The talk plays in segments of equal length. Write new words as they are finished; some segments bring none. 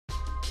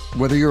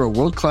Whether you're a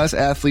world-class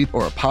athlete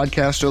or a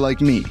podcaster like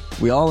me,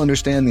 we all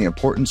understand the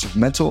importance of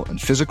mental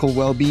and physical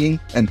well-being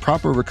and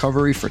proper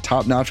recovery for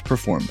top-notch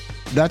performance.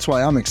 That's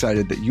why I'm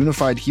excited that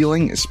Unified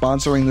Healing is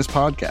sponsoring this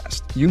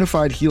podcast.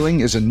 Unified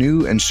Healing is a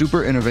new and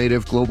super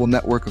innovative global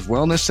network of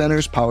wellness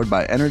centers powered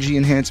by Energy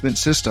Enhancement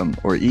System,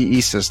 or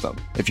EE System.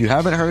 If you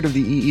haven't heard of the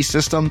EE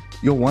System,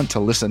 you'll want to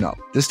listen up.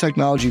 This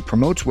technology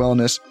promotes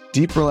wellness,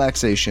 deep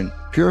relaxation,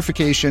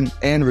 purification,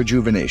 and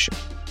rejuvenation.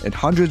 In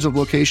hundreds of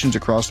locations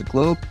across the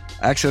globe,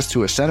 access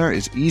to a center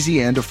is easy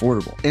and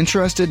affordable.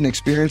 Interested in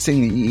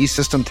experiencing the EE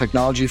System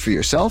technology for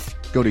yourself?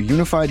 Go to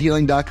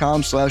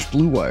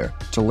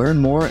unifiedhealing.com/bluewire to learn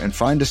more and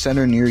find a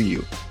center near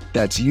you.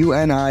 That's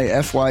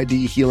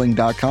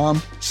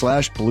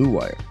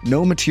unifydhealing.com/bluewire.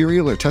 No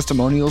material or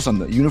testimonials on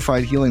the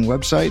Unified Healing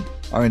website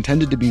are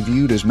intended to be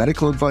viewed as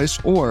medical advice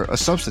or a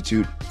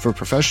substitute for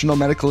professional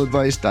medical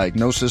advice,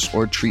 diagnosis,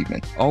 or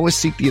treatment. Always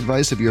seek the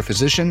advice of your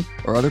physician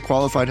or other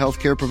qualified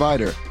healthcare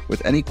provider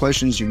with any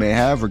questions you may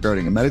have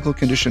regarding a medical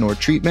condition or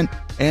treatment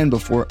and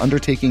before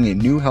undertaking a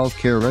new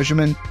healthcare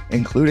regimen,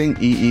 including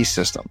EE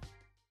System.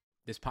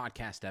 This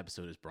podcast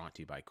episode is brought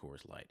to you by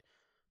Coors Light.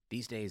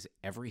 These days,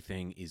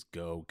 everything is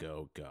go,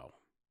 go, go.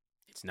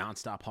 It's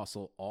nonstop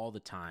hustle all the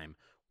time.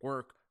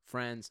 Work,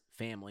 friends,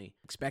 family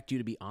expect you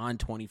to be on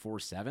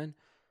 24/7.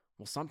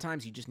 Well,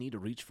 sometimes you just need to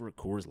reach for a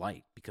Coors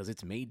Light because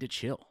it's made to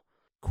chill.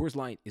 Coors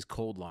Light is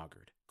cold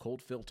lagered,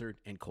 cold filtered,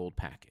 and cold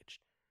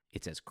packaged.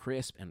 It's as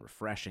crisp and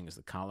refreshing as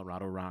the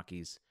Colorado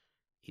Rockies.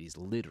 It is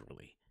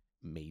literally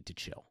made to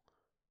chill.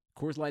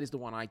 Coors Light is the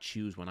one I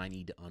choose when I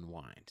need to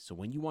unwind. So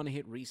when you want to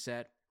hit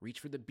reset,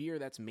 reach for the beer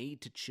that's made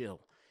to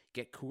chill.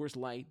 Get Coors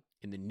Light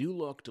in the new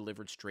look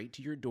delivered straight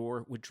to your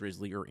door with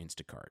Drizzly or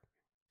Instacart.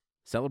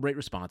 Celebrate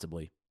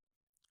responsibly.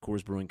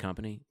 Coors Brewing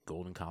Company,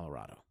 Golden,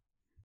 Colorado.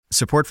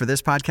 Support for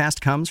this podcast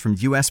comes from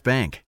U.S.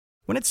 Bank.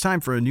 When it's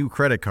time for a new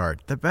credit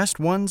card, the best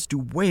ones do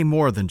way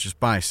more than just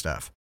buy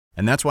stuff.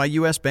 And that's why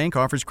U.S. Bank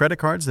offers credit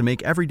cards that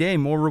make every day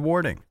more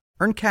rewarding.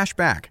 Earn cash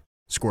back,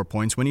 score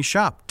points when you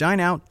shop, dine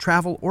out,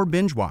 travel, or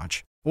binge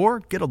watch,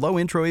 or get a low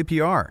intro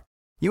APR.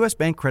 U.S.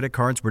 Bank credit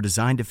cards were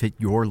designed to fit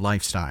your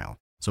lifestyle.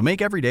 So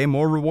make every day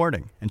more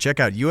rewarding and check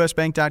out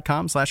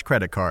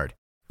usbank.com/credit card.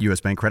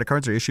 U.S. Bank credit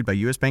cards are issued by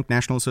U.S. Bank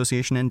National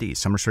Association ND.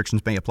 Some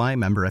restrictions may apply.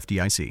 Member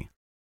FDIC.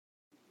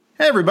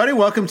 Hey, everybody.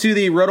 Welcome to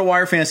the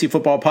RotoWire Fantasy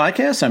Football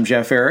Podcast. I'm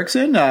Jeff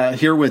Erickson,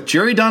 here with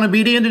Jerry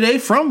Donabedian today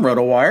from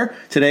RotoWire.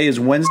 Today is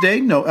Wednesday,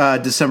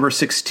 December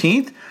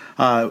 16th.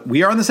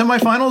 We are in the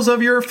semifinals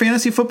of your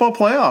fantasy football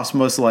playoffs,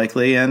 most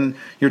likely, and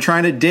you're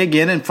trying to dig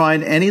in and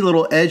find any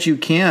little edge you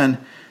can.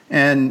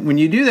 And when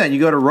you do that,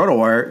 you go to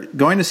RotoWire.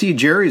 Going to see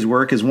Jerry's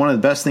work is one of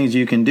the best things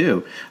you can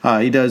do.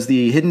 He does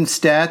the hidden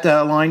stat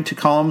line to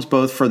columns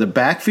both for the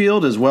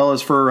backfield as well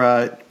as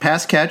for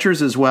pass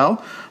catchers as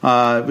well,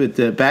 with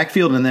the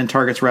backfield and then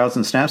targets, routes,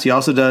 and snaps. He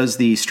also does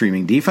the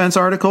streaming defense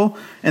article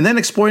and then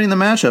exploiting the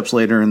matchups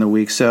later in the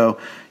week. So,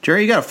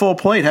 Jerry, you got a full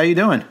plate. How you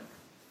doing?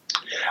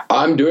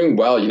 I'm doing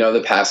well. You know,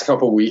 the past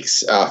couple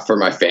weeks for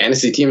my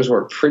fantasy teams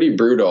were pretty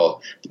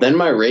brutal. Then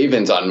my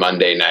Ravens on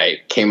Monday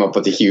night came up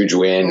with a huge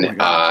win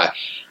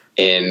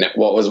in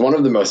what was one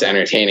of the most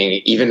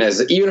entertaining, even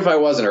if I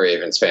wasn't a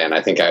Ravens fan,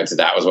 I think I would say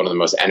that was one of the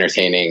most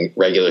entertaining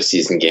regular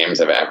season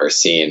games I've ever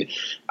seen.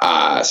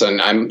 So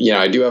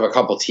I do have a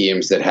couple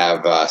teams that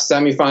have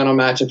semifinal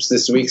matchups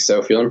this week,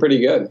 so feeling pretty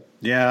good.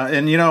 Yeah,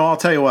 and I'll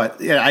tell you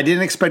what, I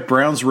didn't expect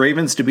Browns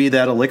Ravens to be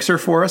that elixir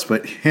for us,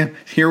 but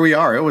here we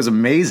are. It was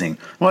amazing.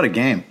 What a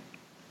game.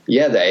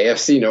 Yeah, the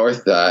AFC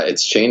North,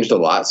 it's changed a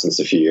lot since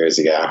a few years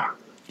ago.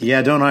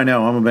 Yeah, don't I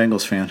know? I'm a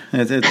Bengals fan.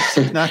 It's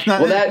not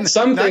well,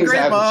 some things great,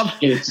 have Bob.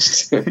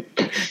 changed.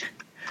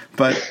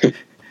 But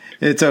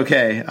it's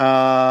okay.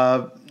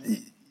 I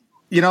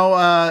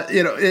want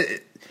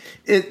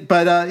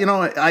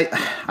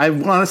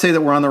to say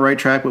that we're on the right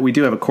track, but we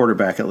do have a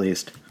quarterback at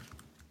least.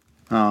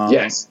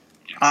 Yes.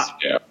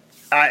 Yeah.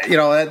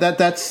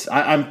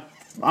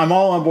 I'm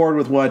all on board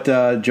with what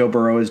Joe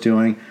Burrow is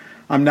doing.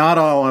 I'm not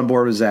all on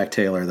board with Zach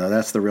Taylor, though.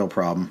 That's the real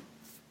problem.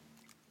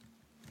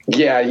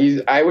 Yeah,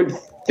 I would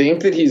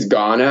think that he's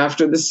gone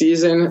after the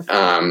season.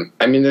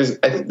 There's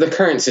the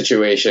current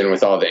situation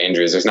with all the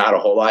injuries. There's not a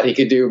whole lot he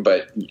could do,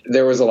 but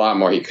there was a lot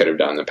more he could have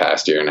done the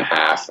past year and a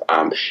half.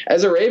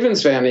 As a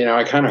Ravens fan,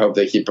 I kind of hope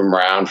they keep him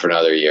around for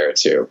another year or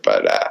two,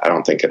 but I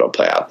don't think it'll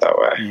play out that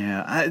way.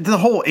 Yeah, the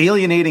whole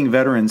alienating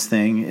veterans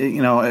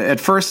thing, at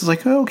first it's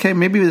like, oh, okay,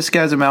 maybe this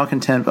guy's a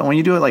malcontent, but when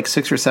you do it like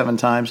 6 or 7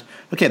 times,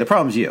 okay, the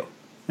problem's you,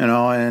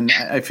 and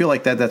I feel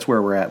like that's where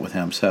we're at with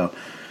him, so...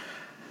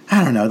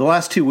 I don't know. The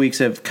last 2 weeks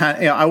have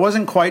kind of, I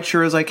wasn't quite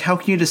sure. It's like, how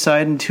can you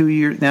decide in 2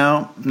 years?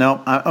 No,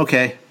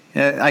 okay.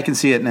 I can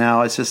see it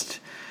now. It's just,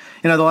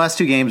 the last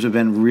 2 games have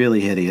been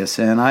really hideous.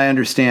 And I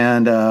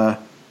understand, I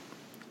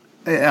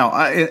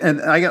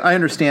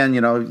understand,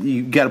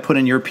 you got to put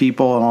in your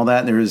people and all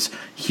that. And there's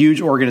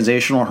huge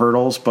organizational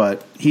hurdles,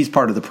 but he's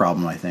part of the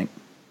problem, I think.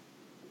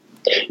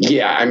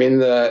 Yeah.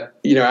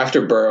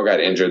 After Burrow got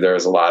injured, there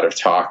was a lot of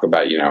talk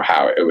about,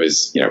 how it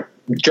was,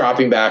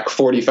 dropping back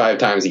 45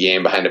 times a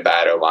game behind a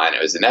bad O-line.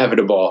 It was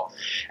inevitable.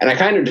 And I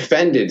kind of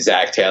defended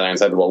Zach Taylor and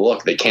said, well,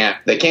 look, they can't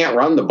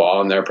run the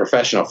ball, and they're a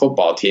professional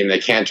football team. They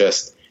can't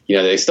just,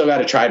 they still got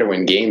to try to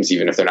win games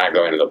even if they're not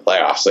going to the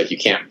playoffs. Like, you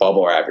can't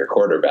bubble wrap your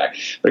quarterback.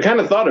 But I kind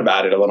of thought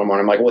about it a little more.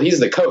 I'm like, well, he's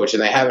the coach,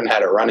 and they haven't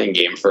had a running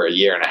game for a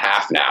year and a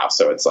half now.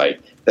 So it's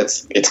like,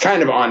 it's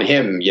kind of on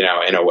him,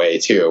 in a way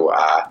too.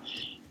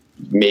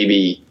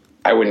 Maybe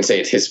I wouldn't say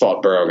it's his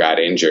fault Burrow got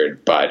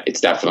injured, but it's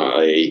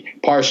definitely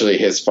partially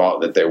his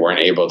fault that they weren't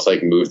able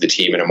to move the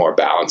team in a more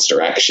balanced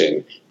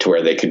direction to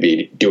where they could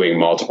be doing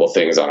multiple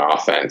things on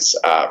offense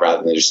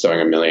rather than just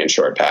throwing a million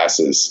short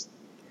passes.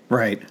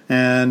 Right.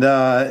 And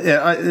I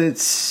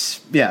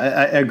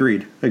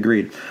agreed.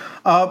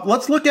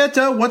 Let's look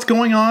at what's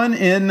going on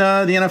in the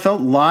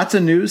NFL. Lots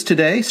of news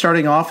today,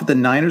 starting off with the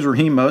Niners.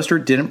 Raheem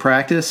Mostert didn't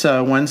practice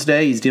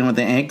Wednesday. He's dealing with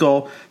the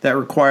ankle that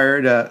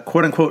required,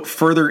 quote-unquote,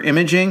 further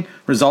imaging.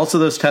 Results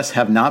of those tests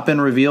have not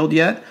been revealed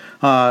yet.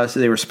 So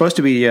they were supposed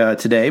to be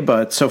today,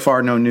 but so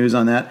far no news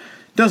on that.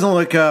 Doesn't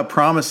look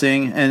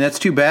promising, and that's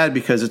too bad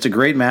because it's a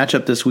great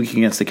matchup this week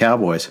against the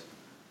Cowboys.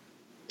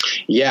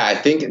 Yeah, I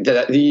think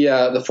that the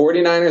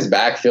 49ers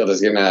backfield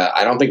is going to,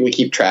 I don't think we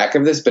keep track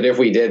of this, but if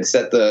we did,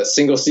 set the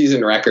single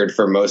season record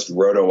for most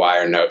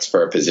RotoWire notes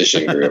for a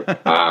position group.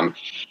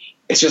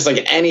 It's just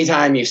like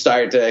anytime you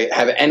start to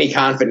have any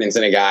confidence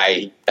in a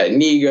guy, a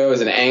knee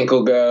goes, an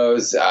ankle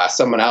goes,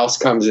 someone else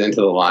comes into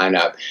the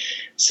lineup.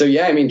 So,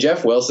 yeah, I mean,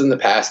 Jeff Wilson, the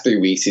past 3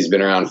 weeks, he's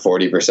been around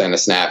 40% of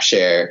snap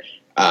share,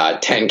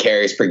 10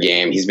 carries per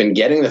game. He's been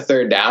getting the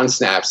third down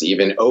snaps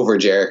even over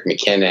Jerick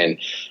McKinnon.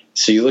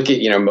 So you look at,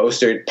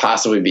 Mostert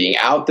possibly being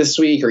out this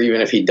week, or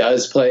even if he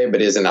does play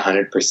but isn't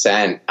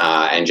 100%,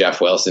 and Jeff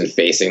Wilson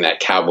facing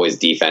that Cowboys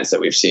defense that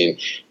we've seen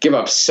give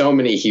up so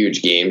many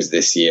huge games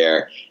this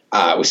year.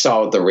 We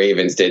saw what the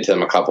Ravens did to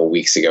them a couple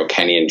weeks ago.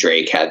 Kenny and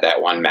Drake had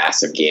that one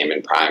massive game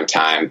in prime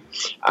time,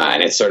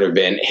 and it's sort of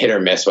been hit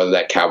or miss whether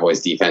that Cowboys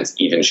defense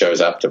even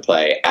shows up to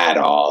play at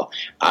all.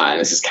 And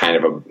this is kind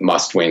of a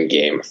must-win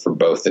game for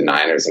both the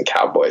Niners and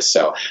Cowboys.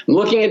 So I'm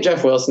looking at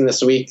Jeff Wilson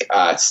this week.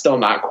 It's still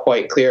not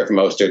quite clear if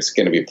Mostert's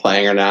going to be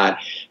playing or not.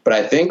 But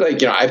I think,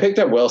 I picked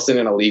up Wilson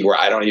in a league where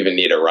I don't even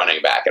need a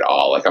running back at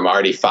all. I'm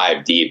already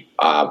 5 deep.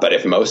 But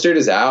if Mostert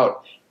is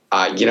out,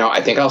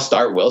 I think I'll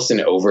start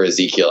Wilson over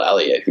Ezekiel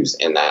Elliott, who's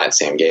in that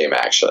same game,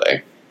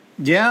 actually.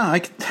 Yeah,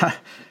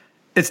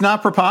 it's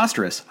not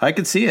preposterous. I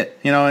could see it.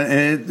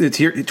 It's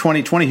here,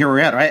 2020, here we're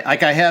at,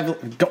 right? I have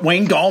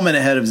Wayne Gallman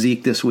ahead of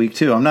Zeke this week,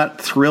 too. I'm not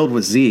thrilled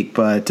with Zeke,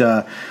 but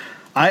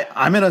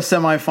I'm in a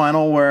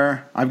semifinal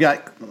where I've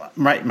got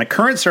my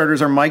current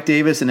starters are Mike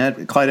Davis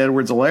and Clyde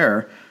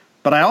Edwards-Helaire.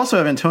 But I also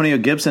have Antonio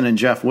Gibson and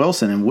Jeff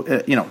Wilson.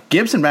 And,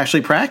 Gibson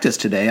actually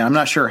practiced today. I'm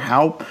not sure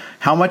how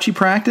much he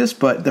practiced,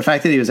 but the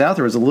fact that he was out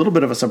there was a little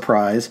bit of a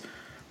surprise.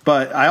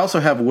 But I also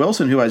have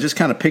Wilson, who I was just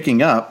kind of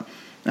picking up.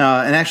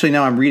 And actually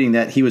now I'm reading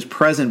that he was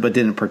present but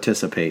didn't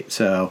participate.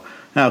 So,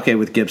 okay,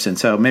 with Gibson.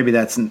 So maybe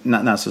that's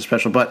not so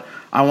special. But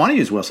I want to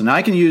use Wilson. Now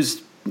I could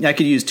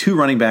use 2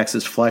 running backs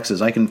as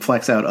flexes. I can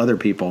flex out other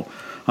people.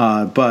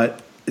 But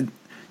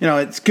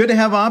it's good to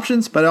have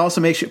options, but it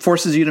also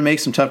forces you to make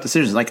some tough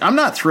decisions. I'm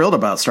not thrilled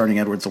about starting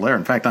Edwards-Helaire.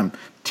 In fact, I'm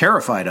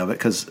terrified of it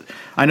because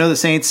I know the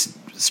Saints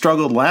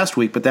struggled last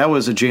week, but that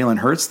was a Jalen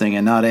Hurts thing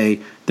and not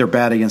they're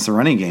bad against the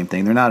running game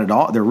thing. They're not at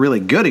all. They're really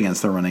good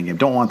against the running game.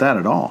 Don't want that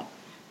at all.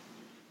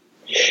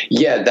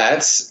 Yeah,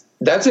 that's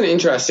an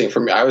interesting for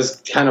me. I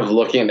was kind of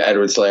looking at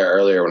Edwards-Helaire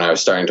earlier when I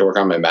was starting to work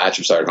on my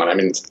matchup article. I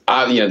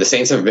mean, the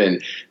Saints have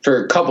been,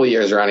 for a couple of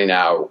years running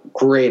now,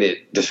 great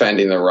at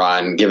defending the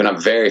run, giving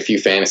up very few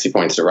fantasy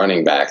points to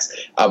running backs.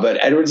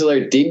 But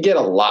Edwards-Helaire did get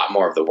a lot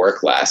more of the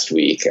work last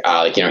week.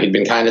 He'd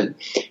been kind of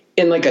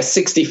in a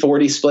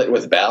 60-40 split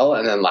with Bell,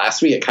 and then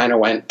last week it kind of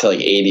went to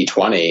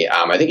 80-20.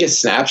 I think his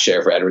snap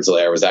share for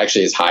Edwards-Helaire was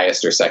actually his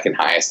highest or second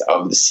highest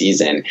of the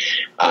season.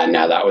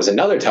 Now that was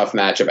another tough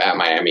matchup at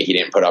Miami. He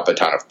didn't put up a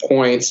ton of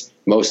points,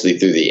 mostly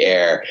through the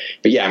air.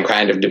 But yeah, I'm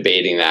kind of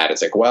debating that. It's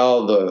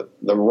the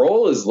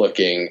role is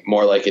looking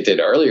more like it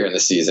did earlier in the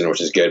season,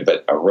 which is good,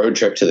 but a road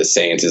trip to the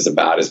Saints is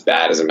about as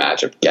bad as a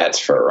matchup gets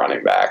for a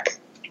running back.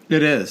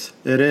 It is,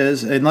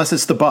 unless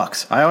it's the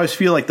Bucs. I always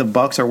feel like the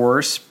Bucs are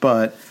worse,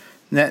 but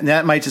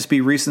that might just be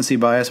recency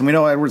bias, and we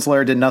know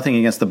Edwards-Helaire did nothing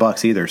against the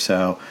Bucs either.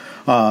 So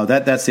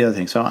that's the other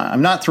thing. So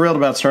I'm not thrilled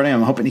about starting.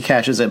 I'm hoping he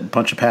catches a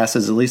bunch of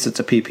passes. At least it's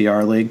a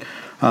PPR league.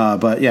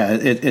 But yeah,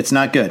 it's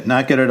not good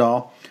at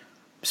all.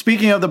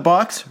 Speaking of the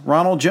Bucs,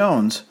 Ronald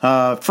Jones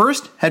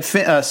first had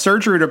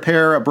surgery to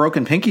repair a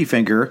broken pinky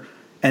finger,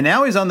 and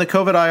now he's on the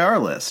COVID IR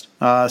list.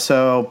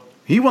 So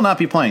he will not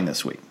be playing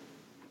this week.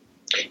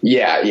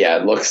 Yeah.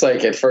 It looks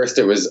like at first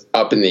it was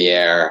up in the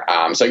air.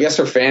 So I guess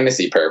for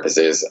fantasy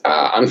purposes,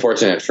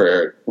 unfortunate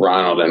for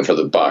Ronald and for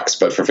the Bucs,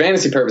 but for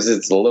fantasy purposes,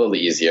 it's a little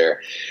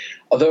easier.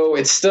 Although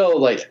it's still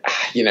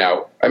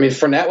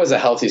Fournette was a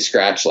healthy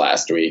scratch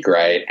last week,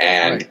 right?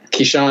 And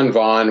Keyshawn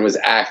Vaughn was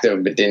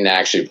active but didn't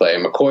actually play.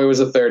 McCoy was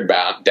a third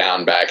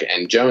down back,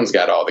 and Jones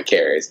got all the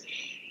carries.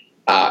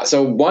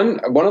 So one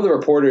of the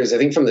reporters, I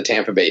think from the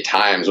Tampa Bay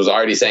Times, was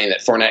already saying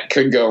that Fournette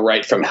could go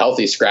right from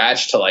healthy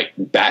scratch to like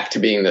back to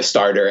being the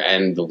starter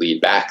and the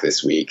lead back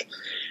this week.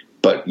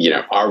 But,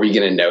 are we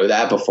going to know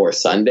that before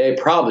Sunday?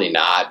 Probably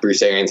not.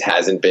 Bruce Arians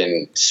hasn't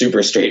been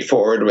super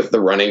straightforward with the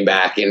running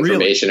back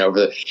information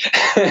over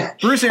the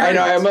Bruce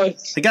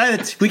Arians, the guy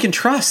that we can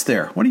trust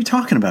there. What are you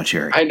talking about,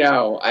 Jerry? I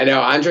know.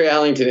 Andre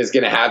Ellington is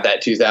going to have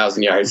that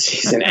 2,000-yard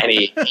season, and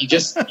he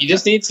just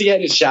needs to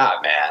get his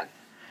shot, man.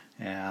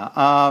 Yeah.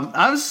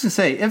 I was just going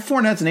to say, if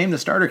Fournette's named the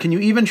starter, can you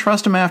even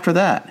trust him after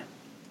that?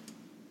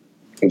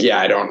 Yeah,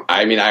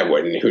 I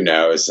wouldn't. Who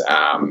knows?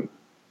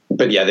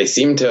 But yeah,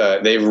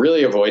 they've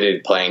really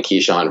avoided playing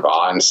Keyshawn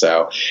Vaughn.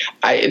 So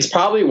it's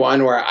probably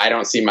one where I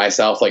don't see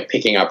myself like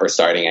picking up or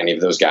starting any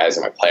of those guys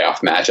in my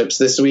playoff matchups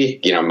this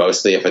week.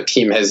 Mostly if a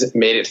team has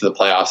made it to the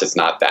playoffs, it's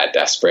not that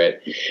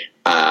desperate.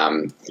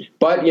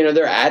 But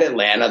they're at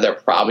Atlanta. They're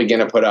probably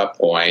going to put up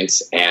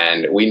points.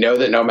 And we know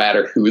that no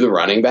matter who the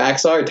running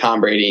backs are,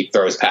 Tom Brady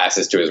throws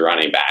passes to his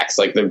running backs.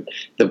 Like the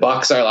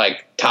Bucs are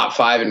like top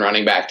 5 in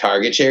running back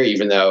target share,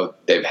 even though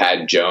they've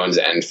had Jones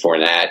and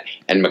Fournette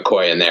and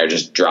McCoy in there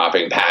just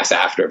dropping pass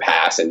after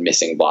pass and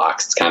missing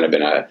blocks. It's kind of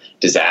been a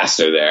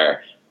disaster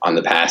there on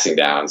the passing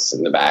downs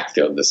in the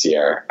backfield this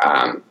year.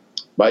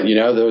 But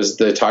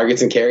the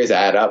targets and carries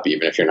add up,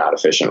 even if you're not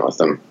efficient with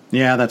them.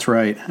 Yeah, that's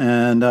right.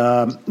 And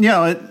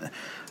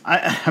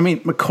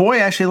McCoy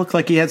actually looked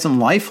like he had some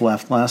life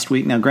left last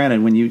week. Now,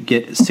 granted, when you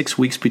get 6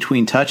 weeks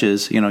between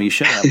touches, you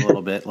should have a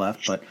little bit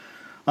left. But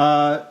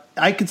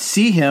I could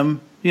see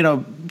him,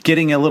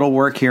 getting a little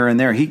work here and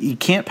there. He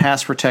can't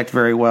pass protect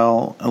very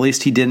well. At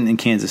least he didn't in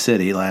Kansas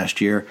City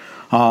last year.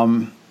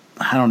 I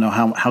don't know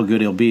how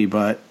good he'll be,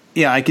 but.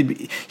 Yeah,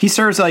 he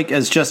serves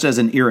just as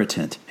an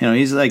irritant.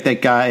 He's like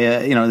that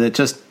guy, that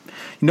just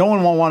no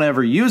one will want to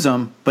ever use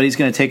him, but he's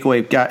going to take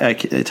away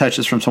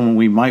touches from someone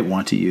we might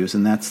want to use,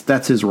 and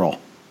that's his role.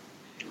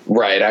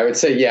 Right. I would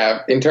say,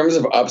 yeah, in terms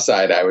of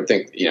upside, I would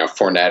think,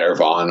 Fournette or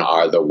Vaughn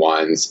are the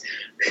ones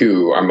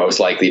who are most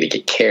likely to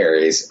get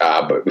carries,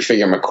 but we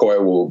figure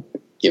McCoy will,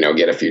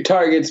 get a few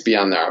targets, be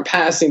on there on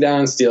passing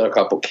down, steal a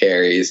couple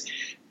carries.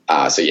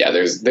 So yeah,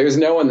 there's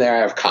no one there I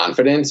have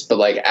confidence, but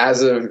like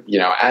as of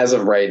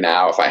right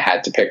now, if I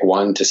had to pick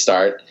one to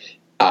start,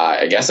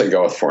 I guess I'd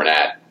go with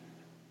Fournette.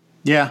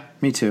 Yeah,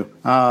 me too.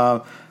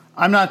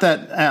 I'm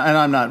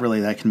not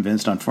really that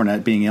convinced on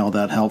Fournette being all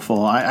that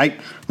helpful.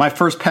 My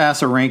first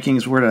pass of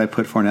rankings, where did I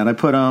put Fournette? I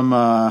put him,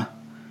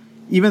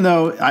 even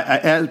though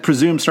I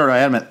presume starter, I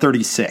had him at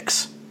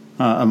 36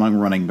 among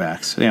running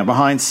backs. Yeah,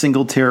 behind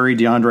Singletary,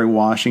 DeAndre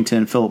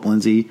Washington, Phillip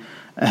Lindsay,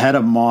 ahead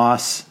of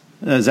Moss.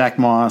 Zach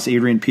Moss,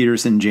 Adrian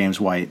Peterson,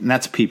 James White, and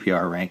that's a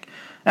PPR rank.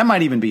 That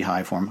might even be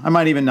high for him. I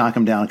might even knock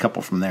him down a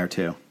couple from there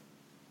too.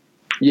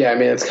 Yeah,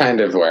 it's kind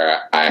of where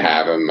I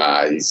have him.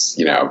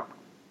 He's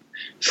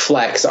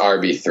flex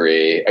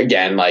RB3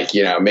 again.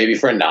 Maybe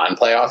for a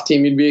non-playoff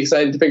team, you'd be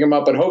excited to pick him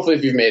up, but hopefully,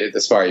 if you've made it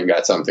this far, you've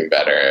got something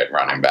better at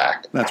running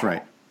back. That's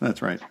right.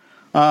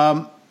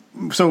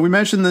 So we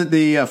mentioned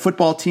the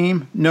football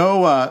team.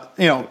 No,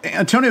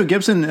 Antonio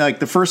Gibson. Like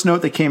the first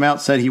note that came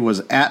out said he was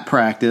at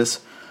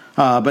practice.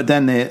 But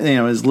then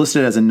is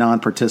listed as a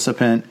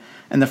non-participant,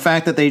 and the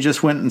fact that they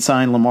just went and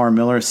signed Lamar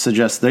Miller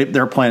suggests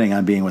they're planning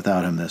on being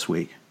without him this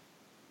week.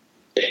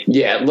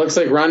 Yeah, it looks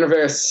like Ron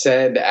Rivera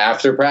said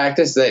after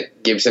practice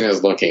that Gibson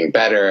is looking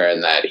better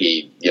and that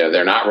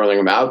they're not ruling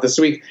him out this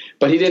week,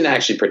 but he didn't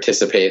actually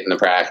participate in the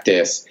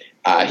practice.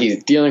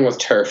 He's dealing with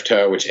turf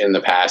toe, which in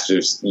the past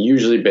has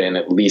usually been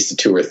at least a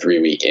 2 or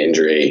 3 week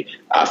injury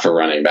for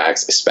running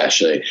backs,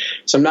 especially.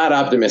 So I'm not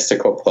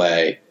optimistic he'll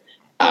play.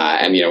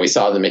 And we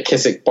saw the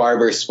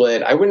McKissick-Barber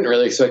split. I wouldn't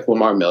really expect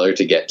Lamar Miller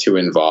to get too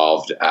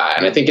involved.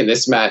 And I think in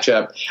this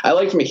matchup, I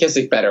liked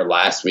McKissick better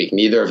last week.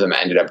 Neither of them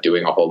ended up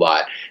doing a whole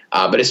lot.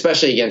 But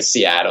especially against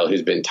Seattle,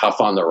 who's been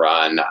tough on the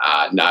run,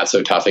 not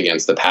so tough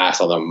against the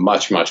pass, although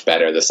much, much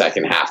better the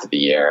second half of the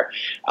year.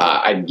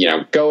 I'd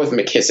go with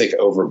McKissick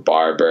over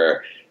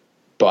Barber,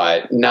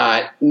 but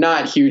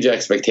not huge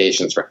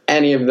expectations for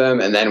any of them.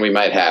 And then we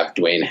might have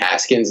Dwayne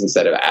Haskins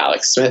instead of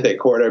Alex Smith at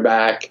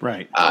quarterback.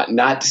 Right.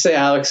 Not to say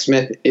Alex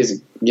Smith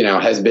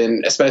has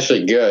been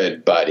especially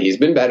good, but he's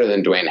been better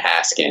than Dwayne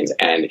Haskins,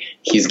 and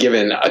he's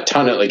given a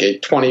ton of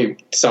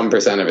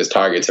 20% of his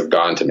targets have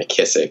gone to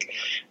McKissick.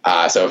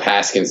 So if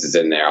Haskins is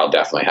in there, I'll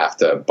definitely have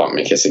to bump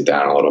McKissick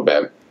down a little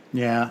bit.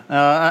 Yeah,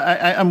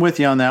 I'm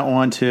with you on that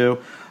one too.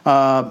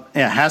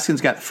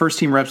 Haskins got first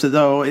team reps,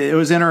 though. It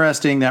was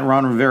interesting that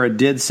Ron Rivera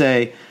did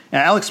say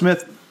Alex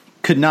Smith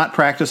could not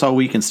practice all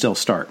week and still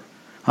start.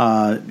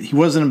 He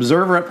was an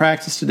observer at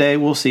practice today.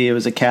 We'll see. It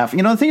was a calf.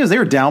 The thing is, they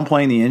were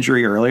downplaying the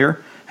injury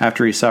earlier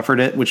after he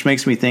suffered it, which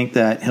makes me think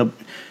that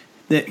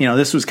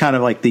this was kind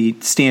of like the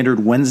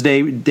standard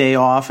Wednesday day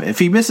off. If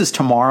he misses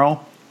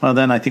tomorrow, well,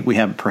 then I think we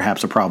have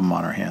perhaps a problem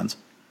on our hands.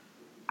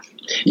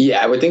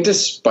 Yeah, I would think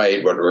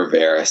despite what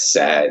Rivera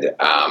said,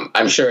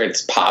 I'm sure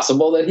it's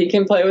possible that he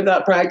can play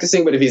without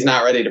practicing, but if he's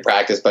not ready to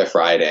practice by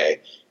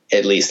Friday,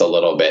 at least a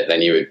little bit,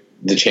 then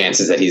the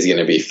chances that he's going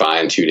to be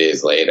fine 2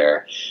 days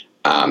later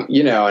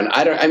And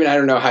I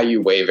don't know how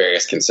you weigh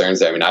various concerns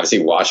there. I mean,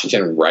 obviously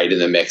Washington right in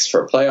the mix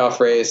for a playoff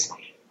race.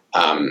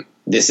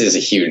 This is a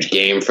huge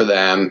game for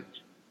them,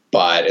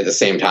 but at the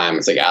same time,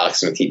 it's like Alex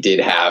Smith, he did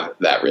have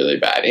that really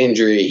bad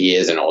injury. He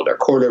is an older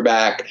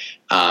quarterback,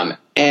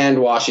 and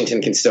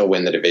Washington can still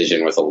win the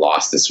division with a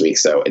loss this week.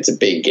 So it's a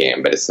big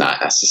game, but it's not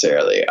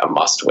necessarily a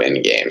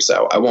must-win game.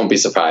 So I won't be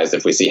surprised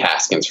if we see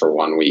Haskins for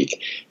 1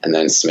 week and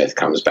then Smith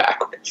comes back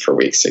for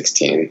week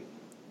 16.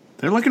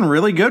 They're looking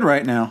really good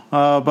right now.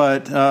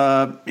 But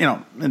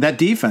that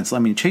defense, I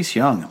mean, Chase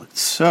Young looked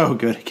so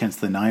good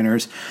against the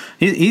Niners.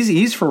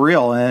 He's for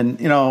real. And,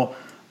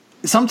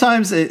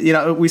 sometimes,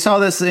 we saw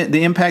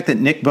the impact that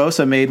Nick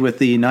Bosa made with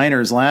the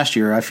Niners last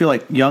year. I feel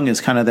like Young is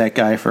kind of that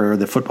guy for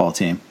the football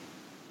team.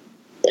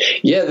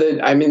 Yeah,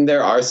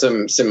 there are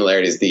some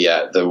similarities.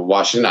 The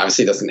Washington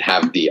obviously doesn't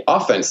have the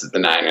offense that the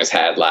Niners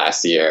had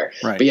last year.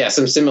 Right. But yeah,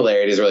 some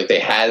similarities where like they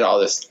had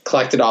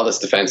collected all this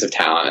defensive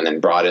talent and then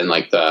brought in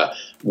like the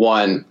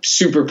one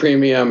super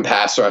premium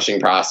pass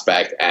rushing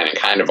prospect, and it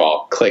kind of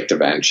all clicked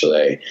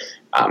eventually.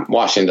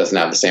 Washington doesn't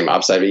have the same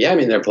upside, but yeah,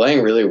 they're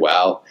playing really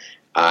well.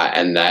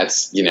 And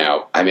that's,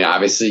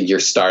 obviously you're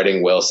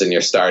starting Wilson,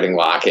 you're starting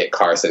Lockett,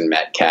 Carson,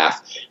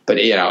 Metcalf. But,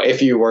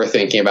 if you were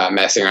thinking about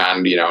messing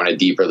around, in a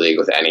deeper league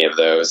with any of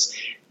those,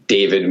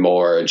 David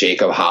Moore,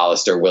 Jacob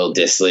Hollister, Will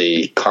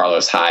Dissly,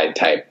 Carlos Hyde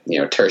type,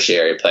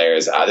 tertiary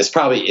players, this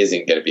probably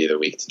isn't going to be the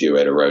week to do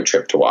it, a road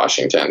trip to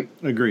Washington.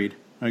 Agreed.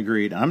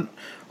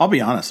 I'll be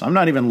honest. I'm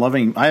not even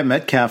loving. I have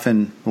Metcalf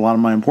in a lot of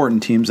my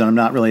important teams, and I'm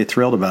not really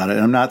thrilled about it.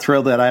 I'm not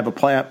thrilled that I have a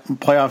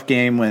playoff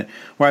game where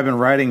I've been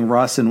riding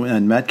Russ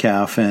and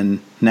Metcalf,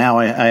 and now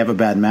I have a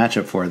bad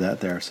matchup for that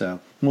there. So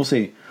we'll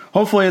see.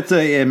 Hopefully, it's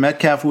a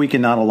Metcalf week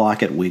and not a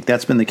Lockett week.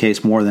 That's been the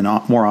case more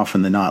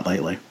often than not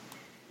lately.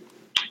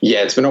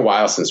 Yeah, it's been a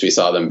while since we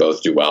saw them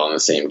both do well in the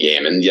same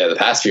game, and yeah, the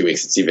past few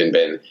weeks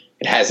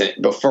it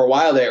hasn't, but for a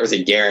while there, it was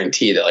a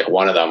guarantee that like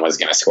one of them was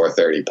going to score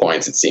 30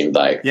 points. It seemed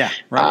like, yeah,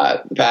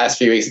 right. The past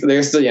few weeks,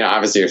 they're still,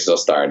 obviously you're still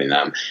starting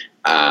them.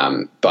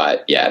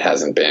 But yeah, it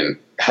hasn't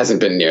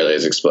been nearly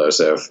as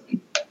explosive.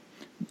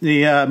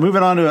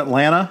 Moving on to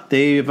Atlanta,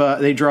 they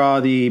draw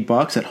the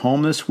Bucs at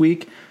home this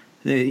week.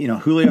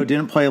 Julio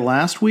didn't play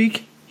last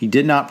week. He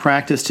did not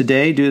practice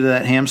today due to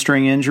that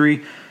hamstring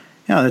injury.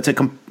 It's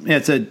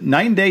a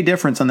night and day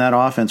difference on that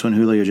offense when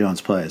Julio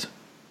Jones plays.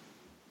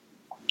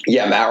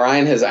 Yeah, Matt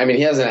Ryan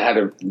he hasn't had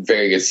a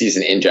very good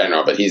season in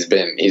general, but he's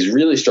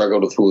really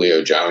struggled with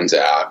Julio Jones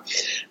out.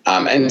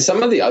 And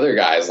some of the other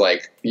guys,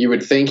 like you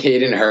would think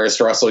Hayden Hurst,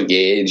 Russell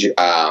Gage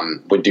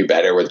would do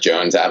better with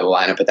Jones out of the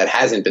lineup, but that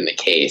hasn't been the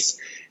case.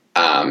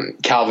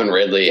 Calvin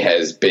Ridley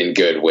has been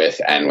good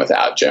with and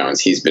without Jones.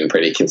 He's been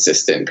pretty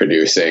consistent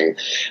producing.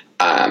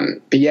 But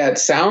yeah, it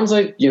sounds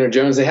like,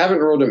 Jones, they haven't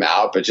ruled him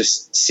out, but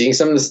just seeing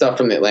some of the stuff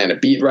from the Atlanta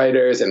beat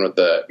writers and with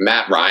the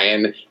Matt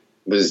Ryan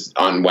was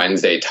on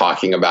Wednesday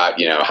talking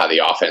about, how the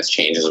offense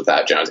changes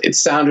without Jones. It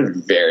sounded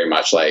very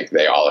much like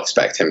they all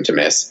expect him to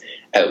miss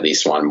at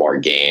least one more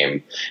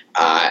game.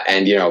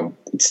 And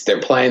they're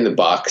playing the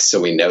Bucs,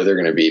 so we know they're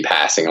going to be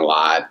passing a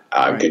lot.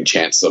 Right. Good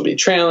chance they'll be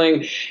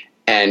trailing.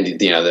 And,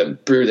 they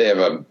have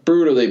a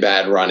brutally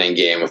bad running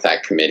game with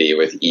that committee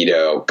with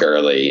Ito,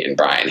 Gurley, and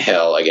Brian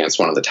Hill against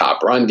one of the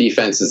top run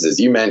defenses,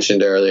 as you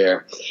mentioned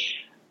earlier.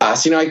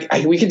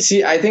 We could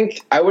see, I think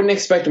I wouldn't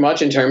expect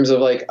much in terms of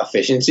like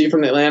efficiency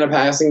from the Atlanta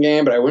passing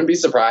game, but I wouldn't be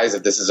surprised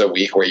if this is a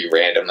week where you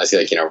randomly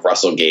see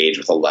Russell Gage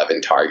with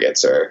 11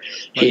 targets or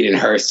Hayden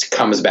Hurst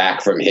comes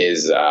back from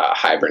his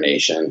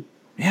hibernation.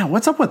 Yeah.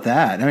 What's up with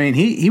that?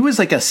 He was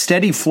like a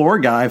steady floor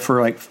guy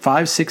for like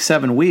 5, 6,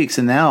 7 weeks.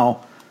 And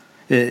now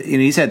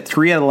he's had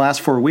 3 out of the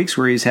last 4 weeks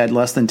where he's had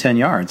less than 10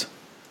 yards.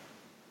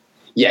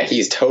 Yeah,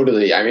 he's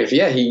totally.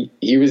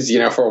 He was,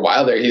 for a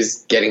while there,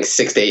 he's getting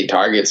 6 to 8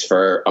 targets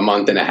for a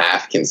month and a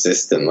half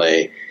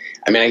consistently.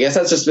 I guess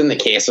that's just been the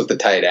case with the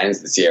tight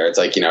ends this year. It's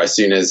like, as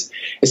soon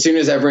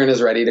as everyone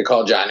is ready to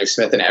call Jonnu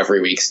Smith an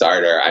every week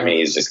starter,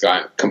 he's just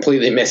gone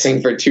completely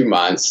missing for 2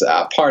 months.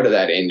 Part of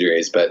that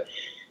injuries, but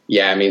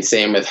yeah,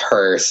 same with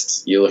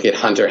Hurst. You look at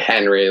Hunter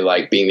Henry,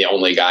 like being the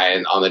only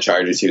guy on the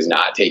Chargers who's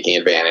not taking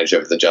advantage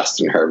of the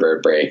Justin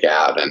Herbert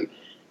breakout, and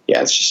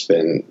yeah, it's just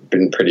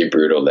been pretty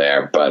brutal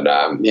there.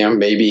 But,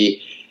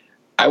 maybe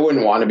I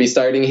wouldn't want to be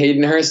starting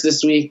Hayden Hurst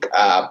this week.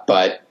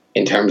 But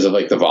in terms of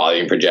like the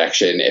volume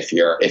projection, if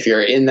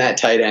you're in that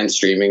tight end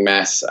streaming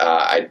mess,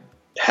 I'd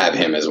have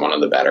him as one of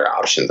the better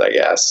options, I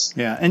guess.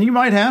 Yeah, and you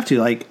might have to.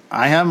 Like,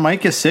 I have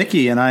Mike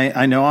Gesicki, and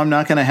I know I'm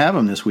not going to have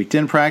him this week.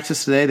 Didn't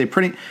practice today.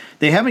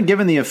 They haven't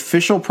given the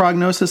official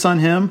prognosis on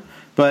him,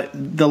 but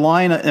the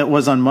line it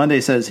was on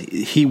Monday says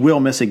he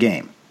will miss a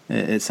game,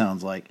 it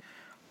sounds like.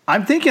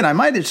 I'm thinking I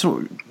might just,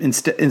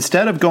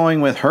 instead of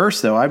going with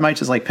Hurst, though, I might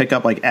just like pick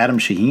up like Adam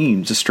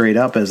Shaheen just straight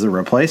up as the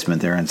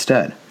replacement there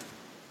instead.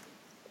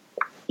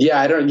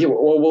 Yeah, I don't.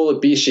 Well, will it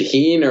be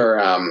Shaheen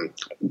or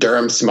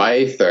Durham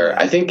Smythe? Or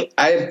I think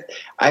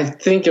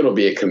it'll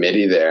be a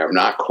committee there. I'm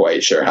not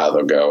quite sure how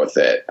they'll go with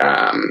it.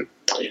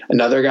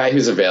 Another guy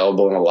who's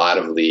available in a lot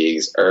of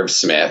leagues, Irv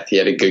Smith. He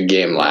had a good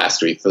game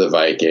last week for the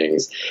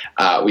Vikings.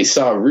 We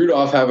saw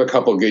Rudolph have a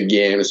couple good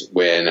games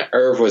when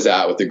Irv was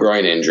out with the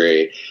groin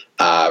injury.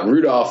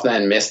 Rudolph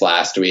then missed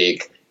last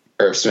week.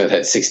 Irv Smith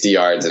had 60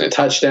 yards and a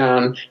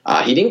touchdown.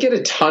 He didn't get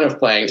a ton of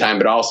playing time,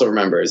 but also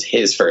remember it was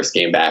his first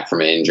game back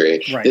from an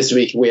injury. Right. This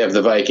week we have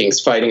the Vikings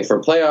fighting for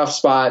a playoff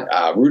spot.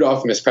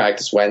 Rudolph missed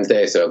practice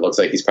Wednesday, so it looks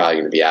like he's probably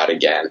going to be out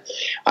again.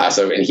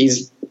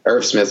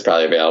 Irv Smith's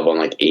probably available in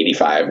like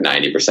 85,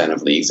 90%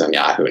 of leagues on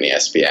Yahoo and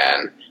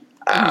ESPN.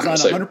 He's on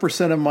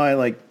 100% of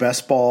my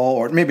best ball,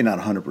 or maybe not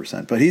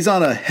 100%, but he's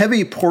on a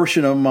heavy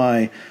portion of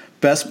my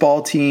best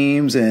ball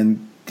teams,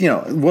 and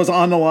was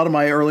on a lot of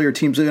my earlier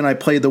teams. And I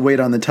played the weight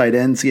on the tight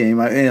ends game.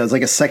 It was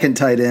like a second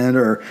tight end,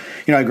 or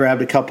I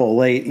grabbed a couple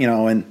late,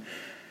 and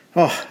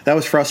that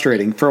was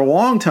frustrating. For a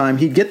long time,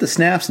 he'd get the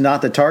snaps,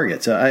 not the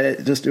targets.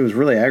 It was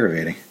really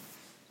aggravating.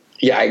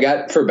 Yeah, I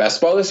got for best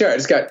ball this year, I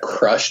just got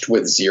crushed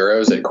with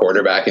zeros at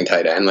quarterback and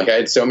tight end. I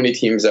had so many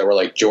teams that were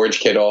like George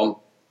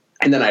Kittle,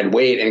 and then I'd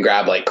wait and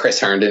grab like Chris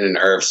Herndon and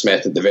Irv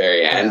Smith at the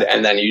very end,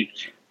 and then you're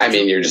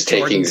just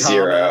taking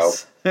zero.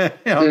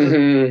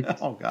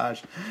 Oh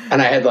gosh!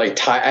 And I had I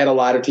had a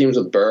lot of teams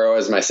with Burrow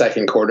as my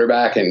second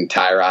quarterback and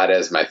Tyrod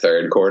as my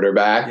third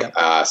quarterback.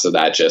 Yep. So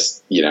that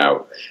just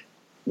you're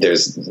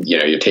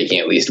taking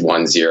at least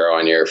 1-0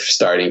 on your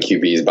starting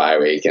QB's bye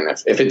week, and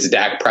if it's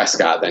Dak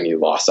Prescott, then you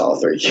lost all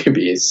three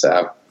QBs.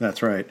 So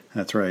that's right.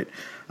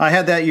 I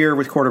had that year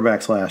with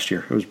quarterbacks last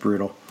year. It was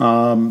brutal.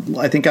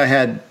 I think I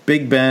had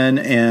Big Ben,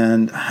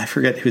 and I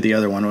forget who the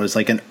other one was,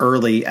 like an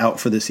early out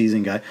for the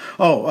season guy.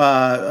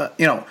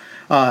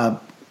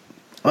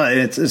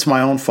 It's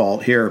my own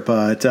fault here,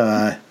 but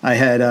I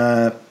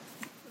had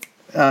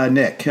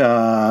Nick.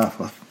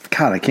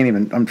 God, I can't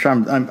even.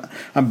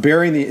 I'm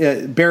burying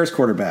the Bears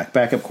quarterback,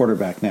 backup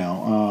quarterback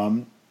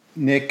now.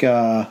 Nick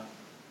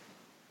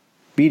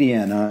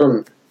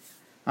BDN.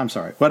 I'm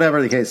sorry.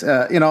 Whatever the case,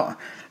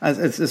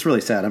 it's really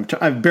sad.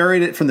 I've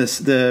buried it from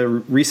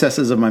the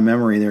recesses of my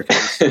memory. There,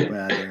 it's so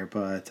bad there.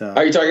 But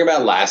are you talking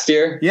about last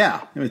year?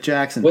 Yeah, with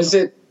Jacksonville. Was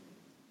it?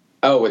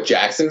 Oh, with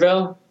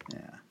Jacksonville.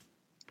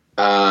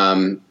 Yeah.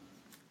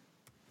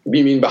 You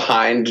mean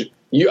behind?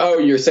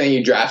 You're saying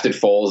you drafted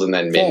Foles and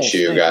then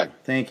Minshew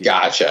Thank you.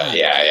 Gotcha. God,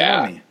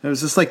 yeah. It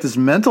was just like this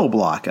mental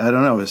block. I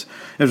don't know. It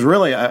was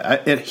really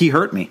he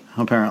hurt me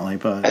apparently.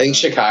 But I think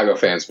Chicago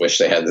fans wish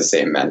they had the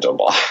same mental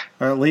block,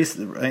 or at least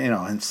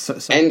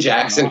and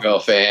Jacksonville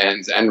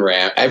fans and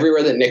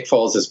everywhere that Nick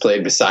Foles has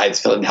played besides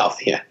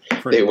Philadelphia.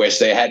 They wish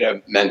they had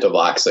a mental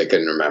block so they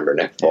couldn't remember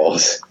Nick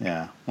Foles.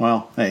 Yeah.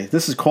 Well, hey,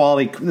 this is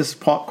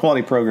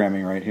quality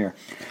programming right here.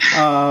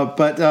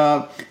 But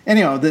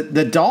anyhow,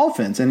 the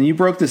Dolphins, and you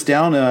broke this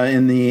down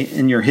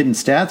in your hidden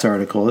stats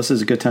article. This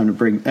is a good time to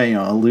bring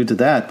allude to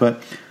that.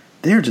 But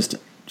they're just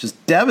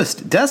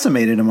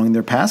decimated among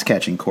their pass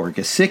catching core.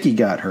 Gesicki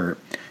got hurt.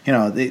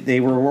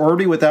 They were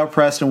already without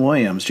Preston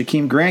Williams.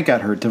 Jakeem Grant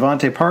got hurt.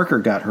 Devontae Parker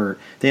got hurt.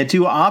 They had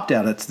 2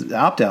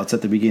 opt-outs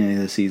at the beginning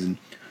of the season.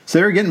 So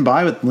they were getting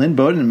by with Lynn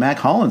Bowden and Mac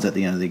Hollins at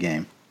the end of the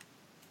game.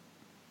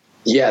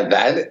 Yeah,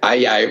 Devontae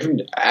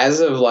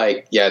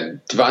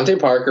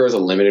Parker was a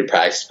limited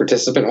practice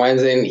participant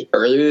Wednesday. And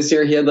earlier this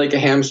year, he had a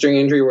hamstring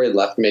injury where he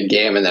left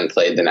mid-game and then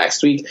played the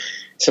next week.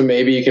 So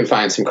maybe you can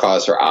find some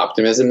cause for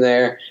optimism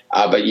there.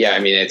 But yeah,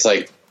 it's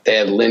they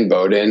had Lynn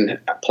Bowden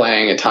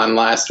playing a ton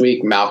last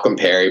week, Malcolm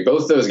Perry.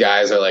 Both those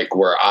guys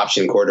were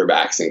option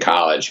quarterbacks in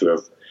college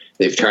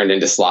they've turned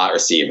into slot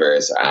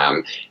receivers.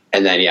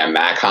 And then,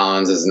 Mac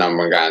Hollins is the number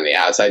one guy on the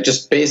outside.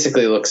 Just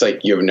basically looks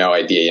like you have no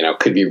idea,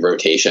 could be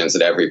rotations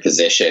at every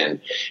position.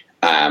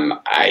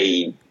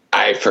 I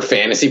for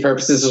fantasy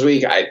purposes this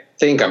week, I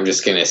think I'm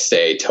just going to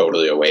stay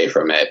totally away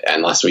from it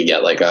unless we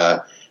get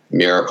a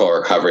miracle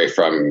recovery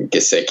from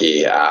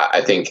Gesicki.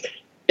 I think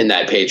in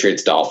that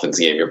Patriots-Dolphins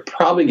game, you're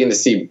probably going to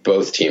see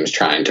both teams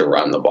trying to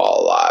run the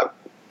ball a lot.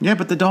 Yeah,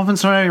 but the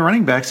Dolphins don't have any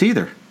running backs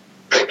either.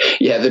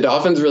 Yeah, the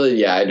Dolphins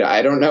really,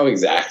 I don't know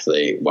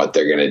exactly what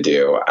they're going to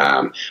do.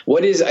 I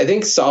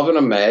think Salvin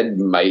Ahmed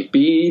might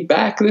be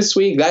back this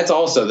week. That's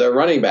also, their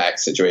running back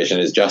situation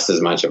is just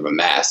as much of a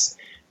mess.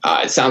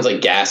 It sounds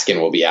like Gaskin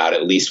will be out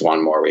at least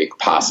one more week,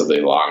 possibly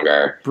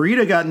longer.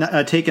 Breida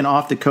got taken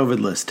off the COVID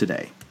list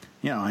today.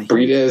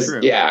 Breida's,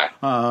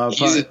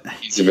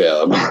 he's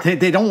available.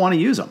 They don't want to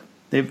use him.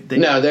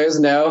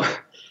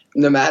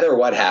 No matter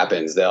what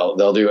happens,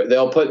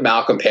 they'll put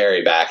Malcolm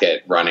Perry back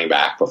at running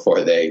back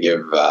before they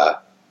give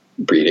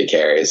Breida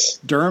carries.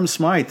 Durham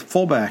Smythe,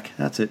 fullback.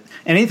 That's it.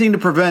 Anything to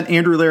prevent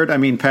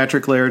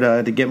Patrick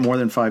Laird to get more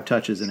than 5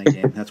 touches in a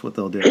game. That's what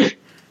they'll do.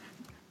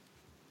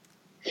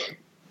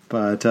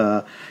 But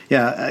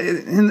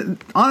and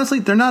honestly,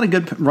 they're not a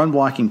good run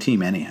blocking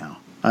team anyhow.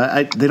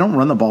 They don't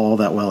run the ball all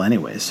that well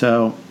anyway.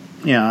 So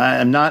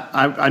I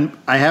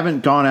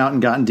haven't gone out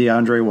and gotten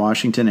DeAndre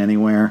Washington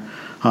anywhere.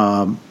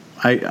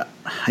 I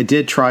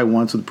did try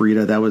once with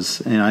Breida. That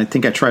was, I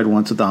think I tried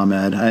once with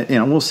Ahmed.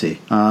 We'll see.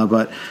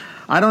 But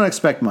I don't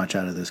expect much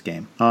out of this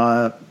game.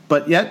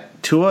 But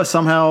yet Tua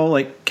somehow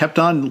kept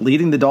on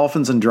leading the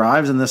Dolphins in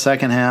drives in the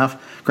second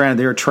half. Granted,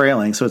 they were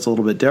trailing, so it's a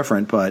little bit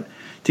different, but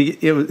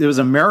it was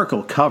a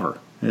miracle cover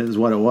is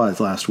what it was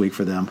last week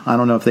for them. I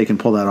don't know if they can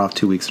pull that off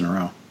 2 weeks in a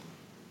row.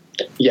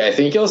 Yeah, I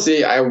think you'll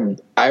see. I would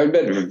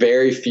bet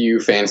very few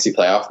fantasy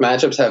playoff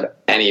matchups have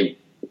any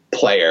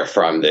player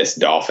from this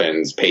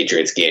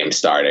Dolphins-Patriots game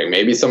starting.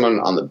 Maybe someone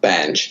on the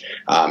bench,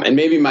 and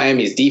maybe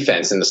Miami's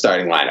defense in the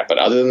starting lineup. But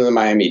other than the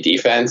Miami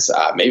defense,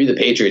 maybe the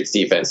Patriots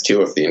defense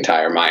too, if the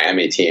entire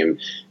Miami team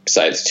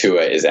besides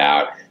Tua is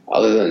out.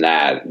 Other than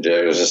that,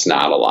 there's just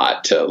not a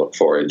lot to look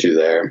forward to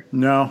there.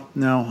 No.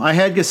 I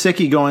had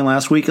Gesicki going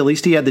last week. At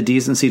least he had the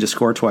decency to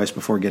score twice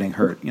before getting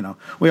hurt.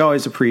 We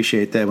always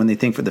appreciate that when they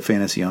think for the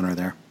fantasy owner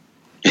there.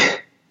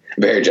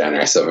 Very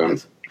generous of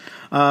him.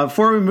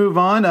 Before we move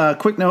on, a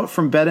quick note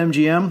from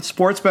BetMGM.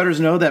 Sports bettors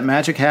know that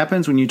magic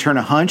happens when you turn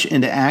a hunch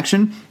into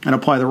action and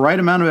apply the right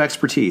amount of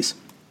expertise.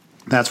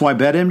 That's why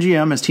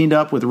BetMGM has teamed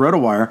up with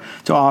RotoWire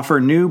to offer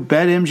new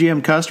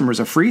BetMGM customers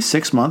a free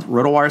 6-month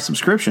RotoWire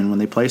subscription when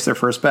they place their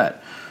first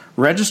bet.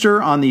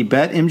 Register on the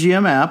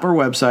BetMGM app or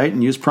website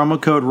and use promo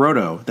code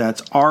ROTO,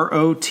 that's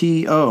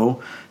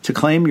ROTO, to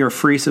claim your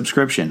free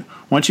subscription.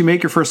 Once you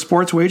make your first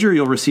sports wager,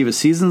 you'll receive a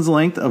season's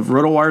length of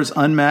RotoWire's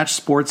unmatched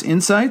sports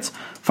insights.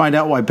 Find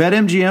out why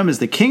BetMGM is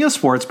the king of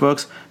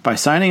sportsbooks by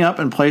signing up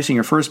and placing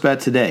your first bet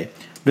today.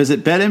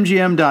 Visit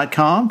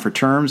BetMGM.com for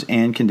terms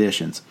and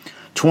conditions.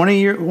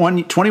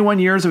 21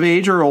 years of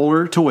age or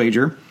older to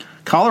wager.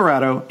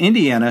 Colorado,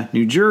 Indiana,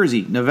 New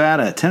Jersey,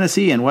 Nevada,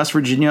 Tennessee, and West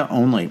Virginia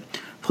only.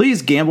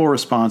 Please gamble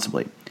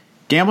responsibly.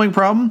 Gambling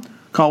problem?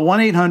 Call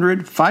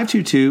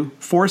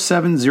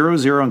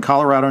 1-800-522-4700 in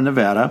Colorado and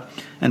Nevada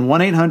and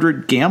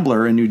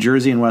 1-800-GAMBLER in New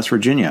Jersey and West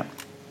Virginia.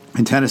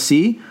 In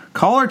Tennessee,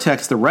 call or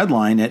text the Red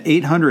Line at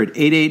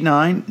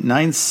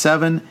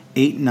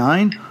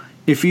 800-889-9789.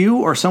 If you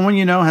or someone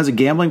you know has a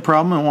gambling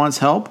problem and wants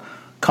help,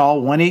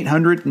 call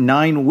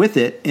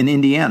 1-800-9-WITH-IT in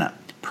Indiana.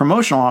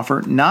 Promotional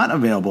offer not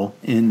available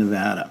in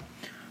Nevada.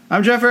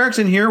 I'm Jeff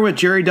Erickson here with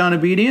Jerry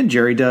Donabedian.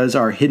 Jerry does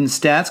our hidden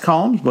stats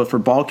columns, both for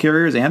ball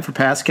carriers and for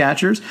pass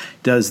catchers,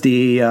 does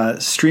the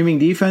streaming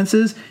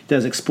defenses,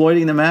 does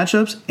exploiting the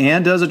matchups,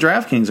 and does a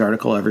DraftKings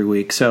article every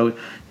week. So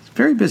it's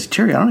very busy.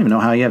 Jerry, I don't even know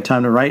how you have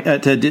time to write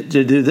to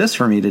do this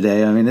for me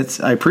today. I mean,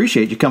 I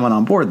appreciate you coming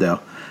on board, though.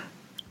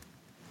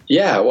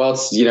 Yeah, well,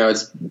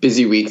 it's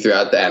busy week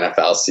throughout the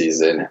NFL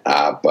season,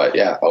 but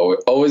yeah,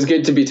 always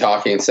good to be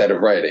talking instead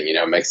of writing.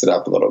 Mix it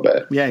up a little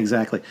bit. Yeah,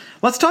 exactly.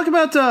 Let's talk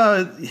about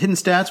hidden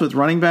stats with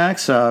running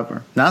backs.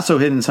 Not so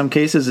hidden in some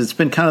cases. It's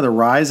been kind of the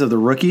rise of the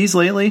rookies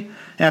lately.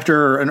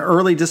 After an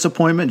early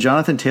disappointment,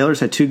 Jonathan Taylor's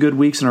had 2 good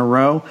weeks in a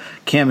row.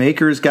 Cam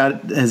Akers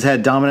has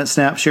had dominant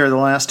snap share the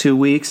last 2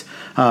 weeks.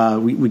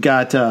 We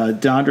got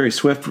DeAndre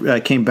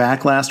Swift came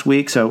back last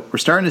week, so we're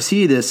starting to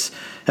see this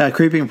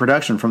creeping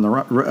production from the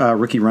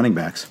rookie running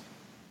backs.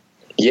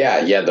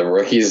 Yeah, the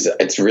rookies.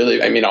 It's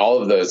really,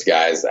 all of those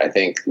guys. I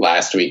think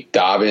last week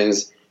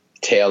Dobbins,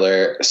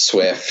 Taylor,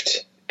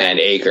 Swift, and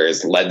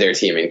Akers led their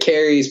team in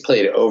carries,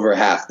 played over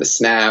half the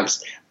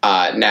snaps.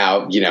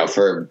 Now, in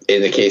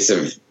the case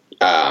of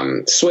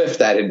Swift,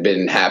 that had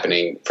been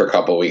happening for a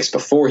couple of weeks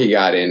before he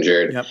got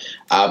injured. Yep.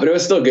 But it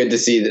was still good to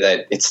see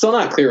that it's still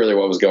not clear really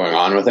what was going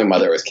on with him,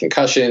 whether it was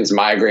concussions,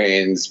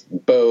 migraines,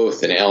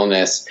 both, an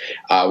illness.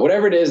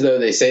 Whatever it is, though,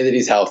 they say that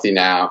he's healthy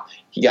now.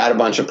 He got a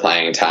bunch of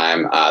playing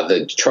time.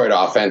 The Detroit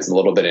offense is a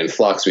little bit in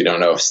flux. We don't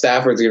know if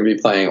Stafford's going to be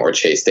playing or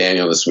Chase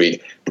Daniel this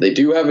week. But they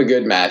do have a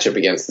good matchup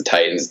against the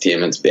Titans,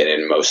 team that's been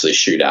in mostly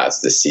shootouts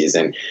this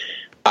season.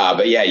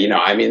 But yeah,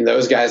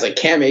 those guys like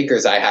Cam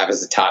Akers, I have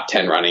as a top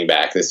 10 running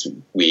back this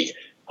week.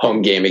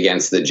 Home game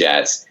against the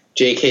Jets.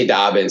 J.K.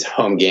 Dobbins,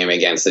 home game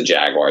against the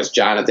Jaguars.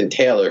 Jonathan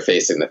Taylor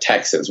facing the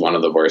Texans, one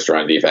of the worst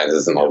run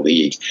defenses in the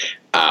league.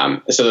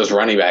 So those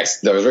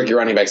rookie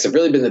running backs have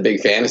really been the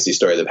big fantasy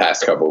story the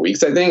past couple of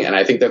weeks, I think. And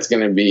I think that's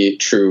going to be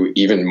true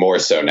even more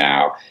so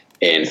now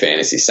in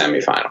fantasy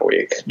semifinal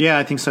week. Yeah,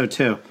 I think so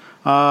too.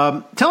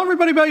 Tell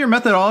everybody about your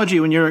methodology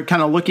when you're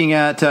kind of looking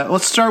at,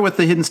 let's start with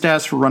the hidden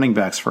stats for running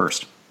backs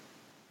first.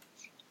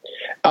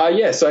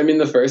 So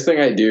the first thing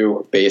I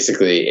do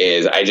basically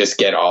is I just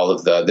get all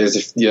of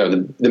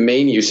the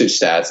main usage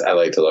stats I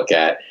like to look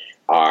at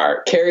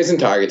are carries and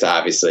targets,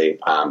 obviously,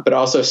 but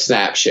also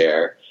snap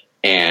share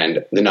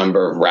and the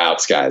number of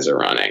routes guys are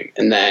running.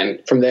 And then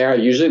from there, I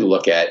usually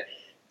look at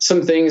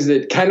some things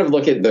that kind of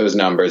look at those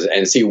numbers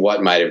and see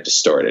what might have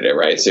distorted it,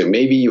 right? So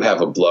maybe you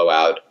have a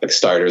blowout, like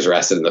starters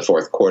rested in the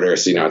fourth quarter.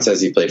 So, it says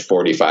he played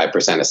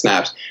 45% of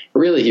snaps.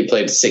 Really, he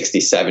played 60,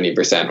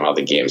 70% while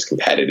the game's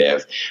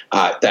competitive.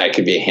 That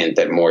could be a hint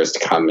that more is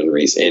to come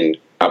in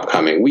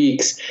upcoming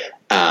weeks.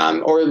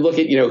 Or look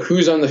at,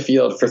 who's on the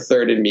field for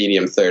third and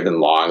medium, third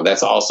and long.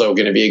 That's also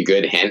going to be a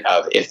good hint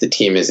of if the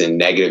team is in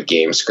negative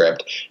game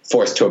script,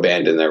 forced to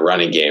abandon their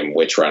running game,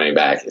 which running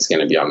back is going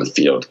to be on the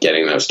field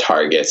getting those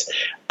targets.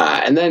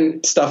 And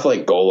then stuff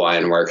like goal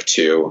line work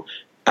too.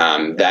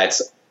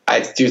 That's I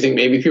do think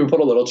maybe people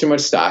put a little too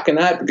much stock in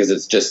that because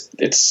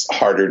it's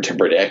harder to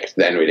predict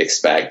than we'd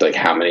expect. Like,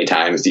 how many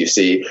times do you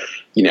see,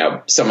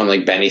 someone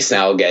like Benny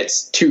Snell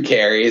gets 2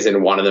 carries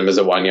and one of them is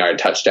a 1-yard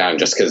touchdown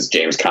just because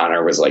James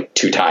Conner was like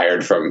too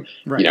tired from,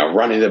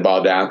 running the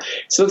ball down.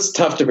 So it's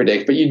tough to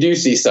predict, but you do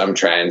see some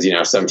trends,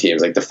 some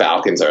teams like the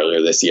Falcons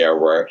earlier this year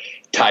where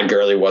Todd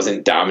Gurley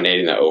wasn't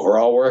dominating the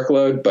overall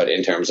workload, but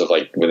in terms of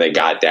like when they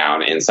got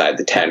down inside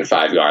the 10,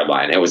 5-yard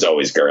line, it was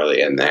always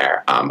Gurley in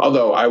there.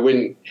 Although I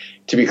wouldn't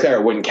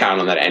count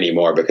on that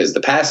anymore because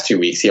the past 2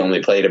 weeks, he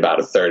only played about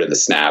a third of the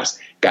snaps,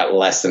 got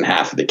less than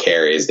half of the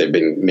carries. They've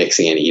been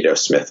mixing in Ito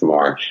Smith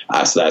more.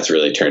 So that's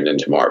really turned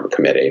into more of a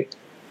committee.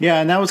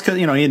 Yeah. And that was because,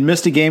 he had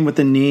missed a game with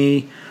the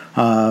knee.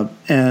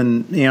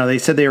 And they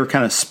said they were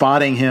kind of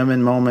spotting him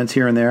in moments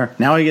here and there.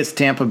 Now he gets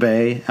Tampa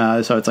Bay.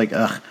 So it's like,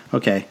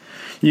 okay.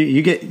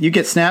 You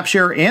get snap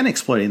share and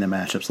exploiting the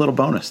matchups. Little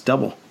bonus,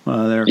 double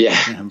there.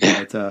 Yeah.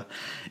 But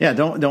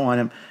don't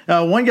want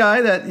him. One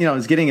guy that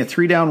is getting a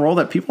 3-down roll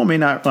that people may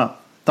not thought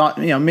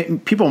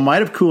people might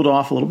have cooled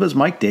off a little bit is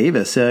Mike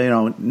Davis.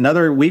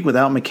 Another week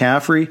without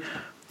McCaffrey.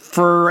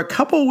 For a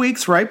couple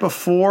weeks right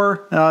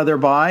before their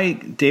bye,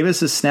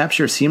 Davis's snap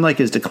share seemed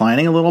like is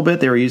declining a little bit.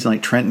 They were using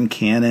like Trenton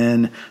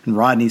Cannon and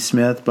Rodney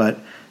Smith,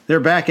 but they're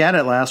back at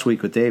it last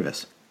week with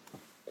Davis.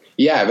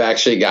 Yeah, I've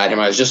actually got him.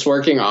 I was just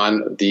working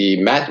on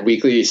the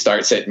weekly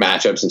start-sit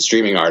matchups and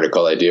streaming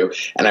article I do,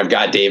 and I've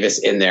got Davis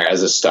in there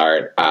as a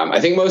start. I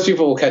think most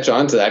people will catch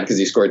on to that because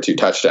he scored 2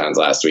 touchdowns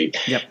last week.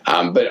 Yep.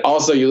 But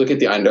also you look at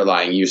the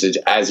underlying usage,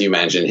 as you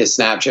mentioned, his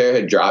snap share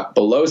had dropped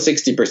below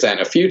 60%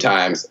 a few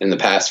times in the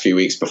past few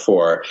weeks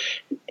before.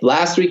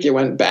 Last week it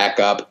went back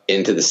up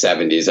into the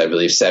 70s, I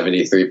believe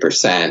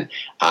 73%,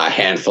 a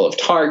handful of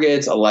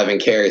targets, 11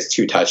 carries,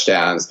 2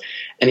 touchdowns.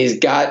 And he's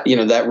got,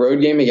 that road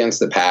game against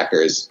the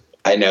Packers.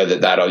 I know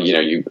that'll,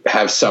 you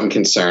have some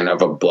concern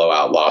of a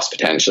blowout loss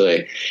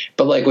potentially.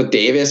 But like with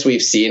Davis,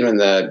 we've seen when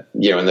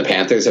the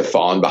Panthers have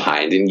fallen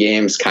behind in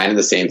games, kind of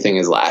the same thing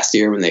as last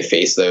year when they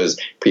face those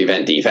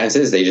prevent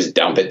defenses, they just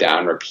dump it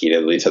down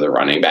repeatedly to the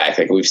running back.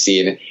 Like we've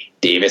seen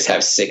Davis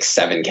have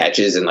 6-7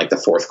 catches in like the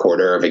fourth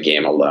quarter of a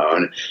game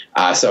alone.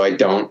 So I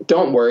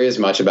don't worry as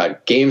much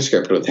about game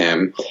script with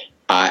him.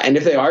 And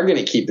if they are going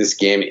to keep this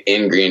game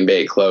in Green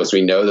Bay close, we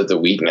know that the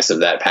weakness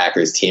of that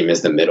Packers team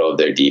is the middle of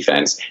their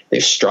defense.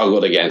 They've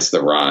struggled against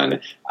the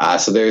run.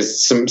 So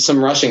there's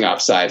some rushing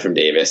upside from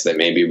Davis that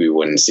maybe we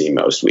wouldn't see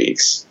most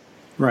weeks.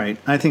 Right.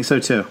 I think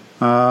so too.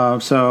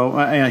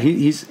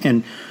 He's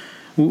and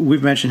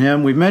we've mentioned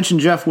him. We've mentioned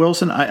Jeff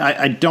Wilson.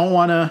 I don't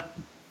want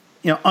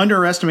to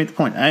underestimate the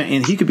point.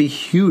 And he could be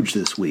huge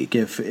this week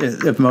if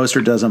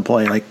Mostert doesn't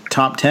play, like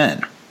top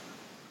 10.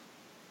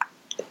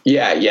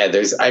 Yeah.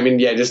 Just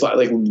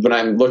like when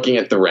I'm looking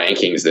at the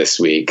rankings this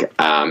week,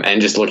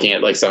 and just looking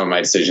at like some of my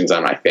decisions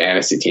on my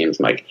fantasy teams,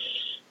 I'm like,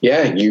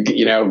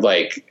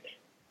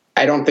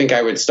 I don't think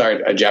I would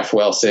start a Jeff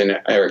Wilson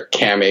or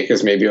Cam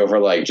Akers maybe over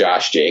like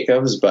Josh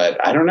Jacobs,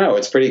 but I don't know.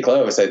 It's pretty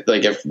close.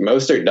 Like if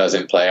Mostert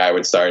doesn't play, I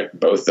would start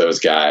both those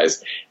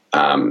guys.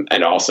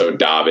 And also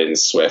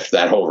Dobbins, Swift,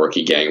 that whole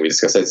rookie gang we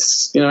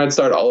discussed. I'd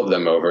start all of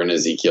them over an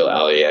Ezekiel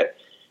Elliott.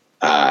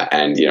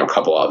 And a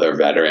couple other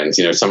veterans,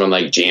 someone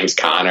like James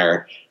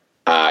Conner,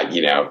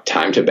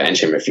 time to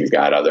bench him if you've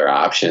got other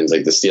options.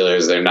 Like the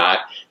Steelers,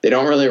 they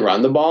don't really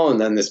run the ball.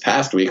 And then this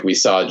past week we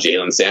saw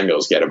Jalen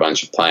Samuels get a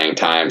bunch of playing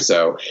time.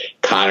 So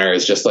Conner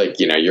is just like,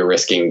 you're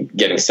risking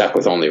getting stuck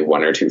with only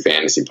 1 or 2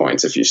 fantasy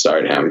points if you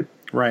start him.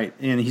 Right.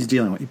 And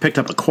he picked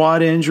up a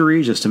quad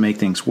injury just to make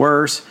things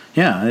worse.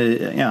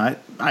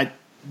 I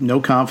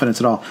no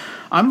confidence at all.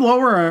 I'm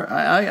lower.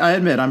 I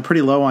admit I'm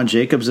pretty low on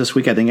Jacobs this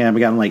week. I think I've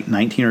gotten like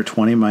 19 or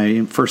 20 in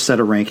my first set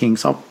of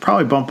rankings. I'll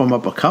probably bump him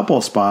up a couple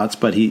of spots,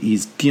 but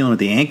he's dealing with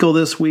the ankle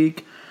this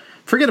week.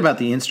 Forget about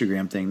the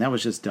Instagram thing. That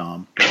was just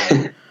dumb.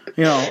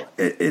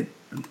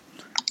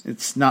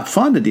 It's not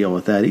fun to deal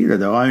with that either,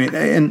 though. I mean,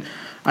 and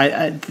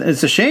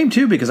it's a shame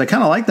too because I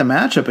kind of like the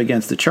matchup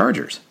against the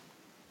Chargers.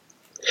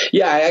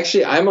 Yeah,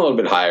 I'm a little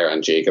bit higher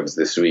on Jacobs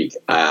this week.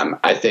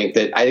 I think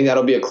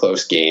that'll be a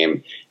close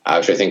game,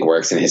 which I think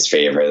works in his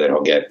favor. That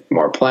he'll get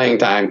more playing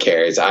time,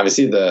 carries.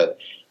 Obviously, the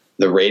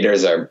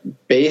Raiders are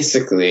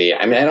basically.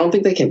 I mean, I don't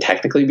think they can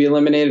technically be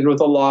eliminated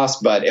with a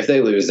loss, but if they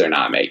lose, they're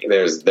not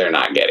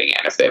getting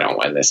in if they don't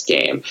win this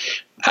game.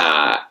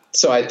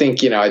 So I think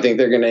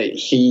they're going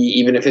to,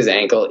 even if his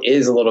ankle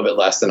is a little bit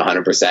less than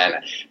 100%,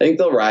 I think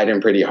they'll ride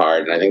him pretty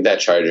hard. And I think that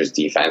Chargers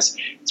defense,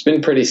 it's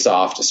been pretty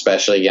soft,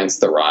 especially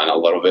against the run, a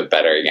little bit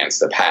better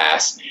against the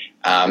pass.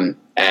 And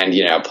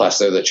plus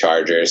they're the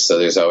Chargers. So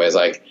there's always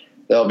like,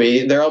 there'll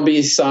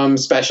be some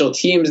special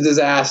teams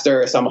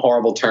disaster or some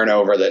horrible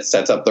turnover that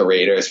sets up the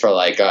Raiders for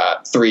like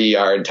a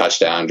 3-yard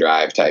touchdown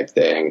drive type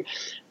thing.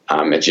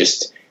 It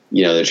just,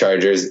 the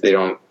Chargers,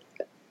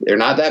 they're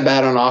not that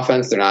bad on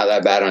offense. They're not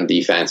that bad on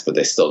defense, but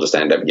they still just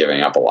end up giving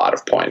up a lot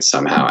of points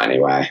somehow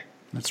anyway.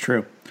 That's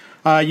true.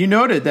 You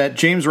noted that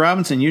James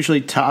Robinson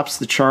usually tops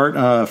the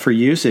chart for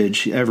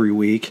usage every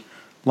week.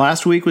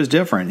 Last week was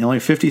different. Only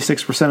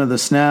 56% of the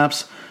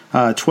snaps,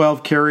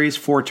 12 carries,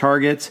 4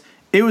 targets,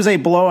 It was a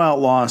blowout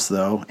loss,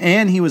 though,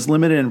 and he was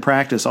limited in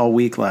practice all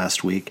week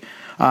last week.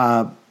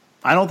 I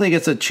don't think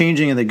it's a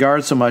changing of the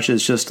guard so much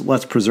as just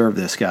let's preserve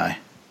this guy.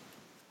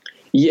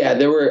 Yeah,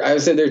 I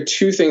would say there are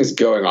two things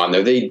going on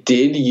there. They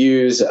did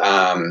use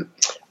Ogunbowale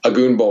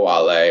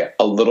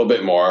a little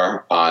bit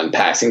more on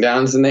passing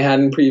downs than they had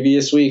in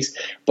previous weeks.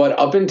 But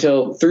up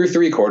until through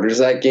three quarters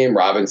of that game,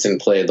 Robinson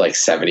played like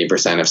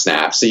 70% of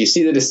snaps. So you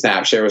see that his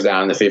snap share was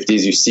down in the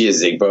 50s. You see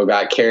Ozigbo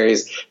got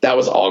carries. That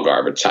was all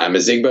garbage time.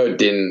 Ozigbo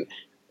didn't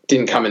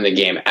come in the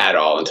game at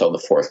all until the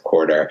fourth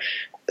quarter.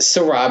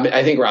 So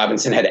I think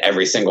Robinson had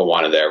every single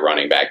one of their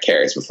running back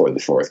carries before the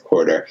fourth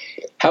quarter.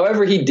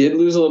 However, he did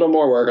lose a little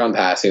more work on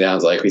passing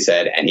downs, like we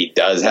said, and he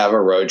does have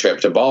a road trip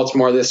to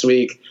Baltimore this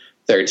week.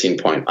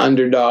 13-point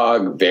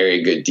underdog,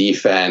 very good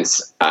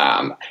defense.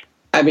 I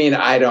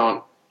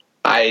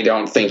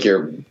don't think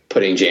you're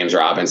putting James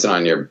Robinson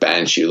on your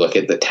bench. You look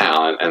at the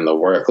talent and the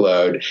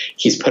workload.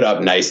 He's put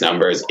up nice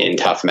numbers in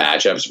tough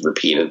matchups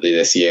repeatedly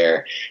this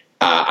year.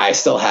 I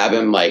still have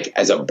him like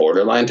as a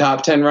borderline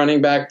top 10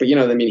 running back, but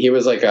he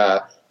was like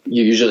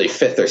usually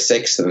fifth or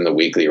sixth in the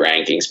weekly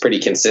rankings pretty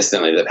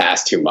consistently the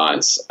past 2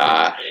 months.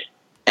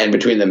 And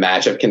between the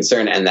matchup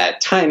concern and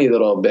that tiny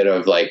little bit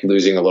of like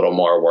losing a little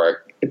more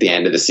work at the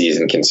end of the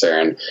season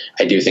concern,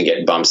 I do think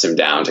it bumps him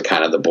down to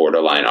kind of the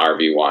borderline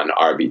RB1,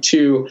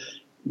 RB2.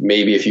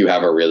 Maybe if you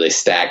have a really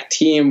stacked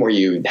team where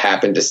you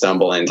happen to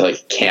stumble into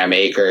like Cam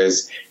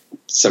Akers,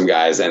 some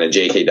guys, and a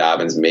J.K.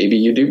 Dobbins, maybe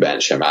you do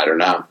bench him. I don't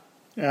know.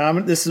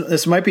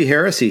 This might be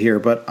heresy here,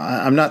 but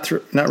I'm not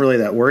really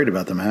that worried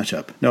about the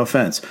matchup. No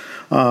offense,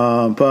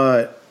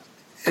 but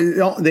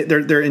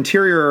their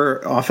interior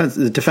offense,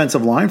 the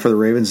defensive line for the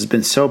Ravens has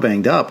been so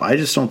banged up. I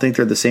just don't think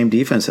they're the same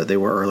defense that they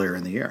were earlier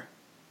in the year.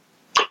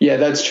 Yeah,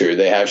 that's true.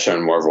 They have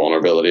shown more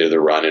vulnerability to the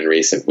run in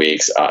recent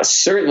weeks.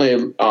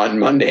 Certainly on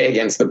Monday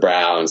against the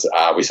Browns,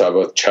 we saw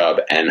both Chubb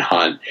and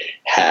Hunt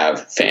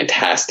have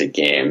fantastic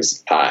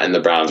games, and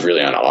the Browns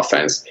really on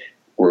offense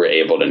were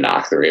able to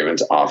knock the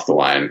Ravens off the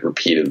line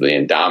repeatedly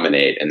and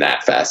dominate in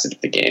that facet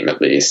of the game,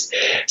 at least.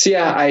 So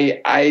yeah,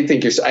 I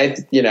think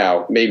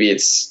maybe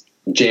it's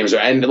James,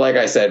 and like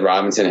I said,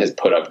 Robinson has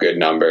put up good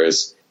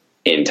numbers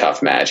in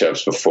tough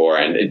matchups before,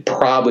 and it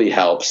probably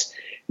helps.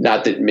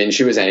 Not that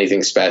Minshew is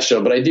anything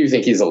special, but I do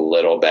think he's a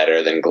little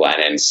better than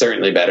Glennon,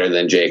 certainly better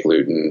than Jake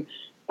Luton.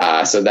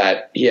 So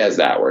that he has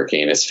that working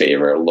in his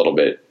favor a little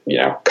bit.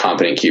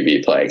 Competent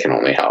QB play can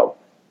only help.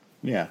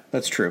 Yeah,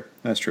 that's true.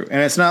 That's true.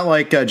 And it's not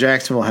like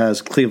Jacksonville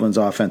has Cleveland's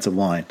offensive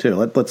line, too.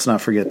 Let's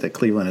not forget that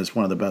Cleveland is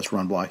one of the best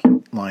run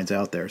blocking lines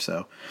out there.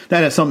 So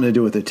that has something to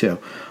do with it, too.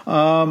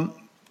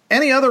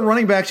 Any other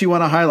running backs you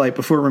want to highlight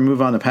before we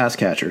move on to pass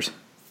catchers?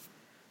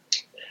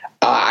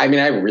 I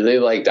really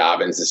like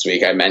Dobbins this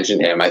week. I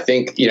mentioned him. I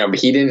think,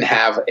 he didn't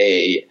have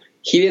a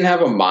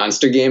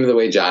monster game the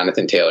way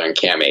Jonathan Taylor and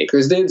Cam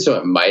Akers did, so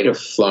it might have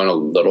flown a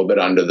little bit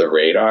under the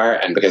radar.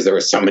 And because there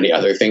were so many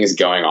other things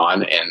going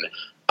on in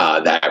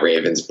that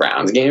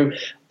Ravens-Browns game.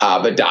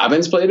 But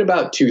Dobbins played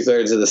about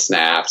 2/3 of the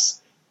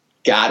snaps,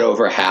 got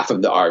over half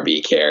of the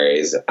RB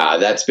carries.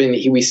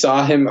 We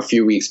saw him a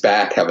few weeks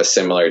back have a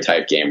similar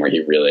type game where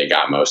he really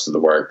got most of the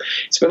work.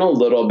 It's been a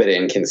little bit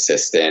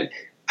inconsistent.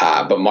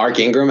 But Mark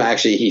Ingram,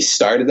 actually, he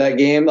started that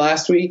game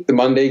last week, the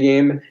Monday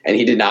game, and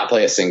he did not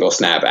play a single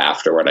snap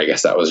afterward. I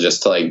guess that was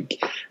just to,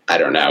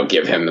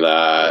 give him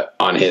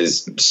on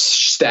his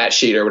stat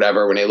sheet or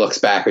whatever, when he looks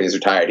back when he's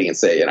retired, he can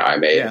say, I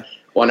made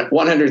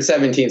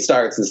 117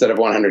 starts instead of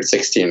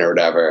 116 or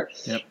whatever.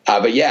 Yep.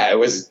 But yeah, it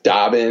was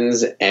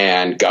Dobbins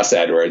and Gus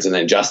Edwards, and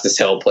then Justice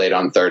Hill played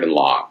on 3rd and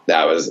long.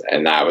 That was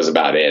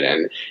about it.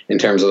 And in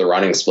terms of the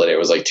running split, it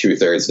was like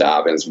 2/3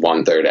 Dobbins,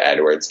 1/3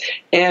 Edwards.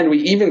 And we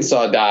even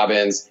saw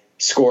Dobbins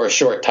score a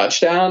short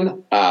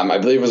touchdown. I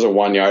believe it was a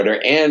 1-yarder,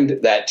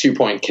 and that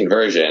 2-point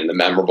conversion, the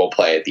memorable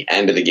play at the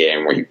end of the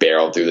game where he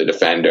barreled through the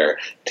defender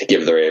to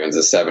give the Ravens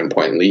a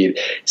 7-point lead.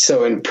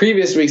 So in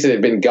previous weeks,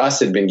 Gus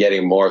had been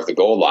getting more of the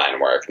goal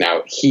line work.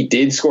 Now, he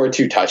did score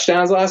 2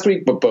 touchdowns last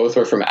week, but both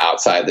were from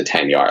outside the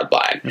 10-yard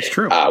line. That's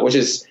true. Which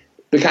is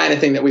the kind of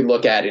thing that we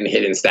look at in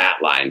hidden stat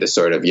line to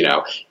sort of,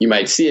 you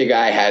might see a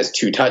guy has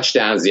 2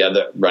 touchdowns, the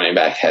other running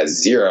back has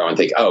 0, and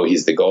think, oh,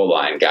 he's the goal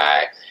line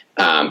guy.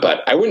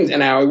 But I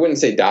wouldn't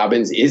say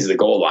Dobbins is the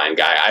goal line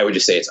guy. I would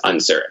just say it's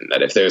uncertain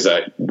that if there's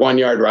a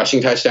 1-yard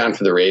rushing touchdown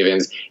for the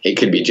Ravens, it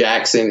could be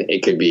Jackson,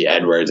 it could be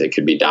Edwards, it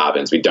could be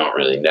Dobbins. We don't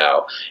really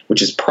know,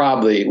 which is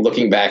probably,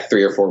 looking back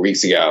 3 or 4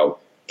 weeks ago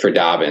for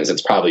Dobbins,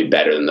 it's probably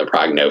better than the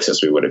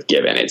prognosis we would have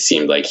given. It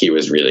seemed like he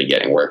was really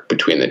getting work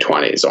between the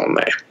 20s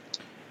only.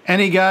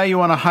 Any guy you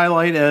want to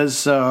highlight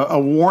as a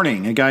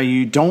warning, a guy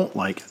you don't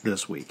like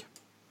this week?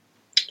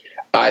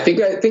 I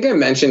think I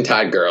mentioned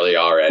Todd Gurley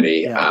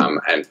already,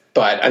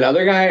 but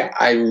another guy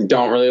I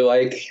don't really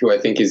like, who I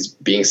think is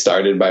being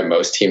started by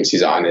most teams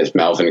he's on, is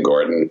Melvin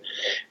Gordon.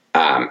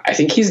 I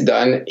think he's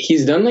done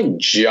like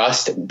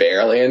just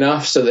barely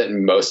enough so that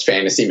most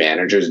fantasy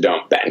managers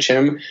don't bench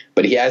him,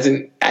 but he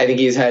hasn't. I think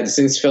he's had,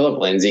 since Philip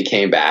Lindsay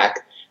came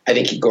back, I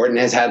think Gordon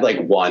has had like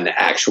 1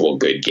 actual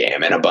good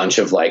game and a bunch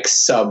of like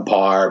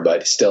subpar,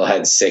 but still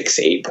had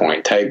 6-8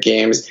 point type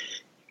games.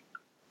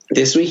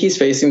 This week he's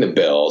facing the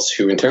Bills,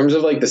 who in terms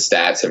of like the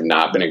stats have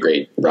not been a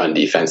great run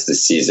defense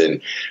this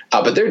season.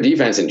 But their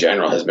defense in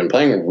general has been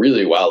playing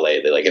really well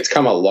lately. Like it's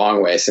come a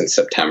long way since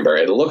September.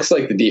 It looks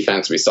like the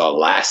defense we saw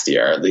last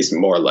year, at least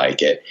more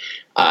like it.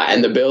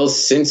 And the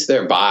Bills, since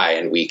their bye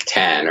in week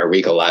 10 or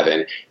week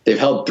 11, they've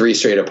held 3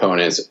 straight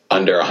opponents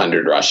under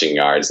 100 rushing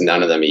yards.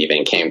 None of them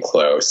even came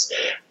close.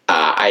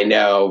 I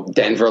know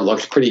Denver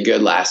looked pretty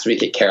good last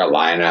week at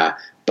Carolina,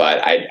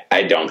 but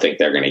I don't think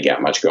they're going to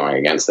get much going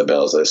against the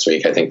Bills this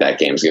week. I think that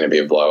game's going to be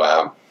a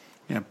blowout.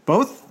 Yeah,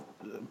 both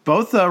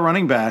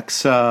running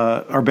backs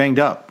are banged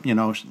up. You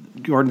know,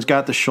 Gordon's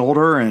got the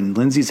shoulder, and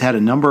Lindsey's had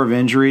a number of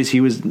injuries.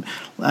 He was,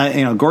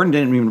 Gordon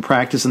didn't even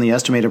practice in the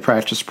estimated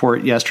practice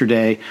report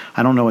yesterday.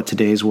 I don't know what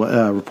today's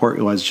report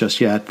was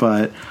just yet,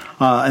 but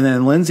and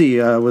then Lindsey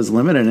was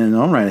limited in his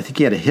own right. I think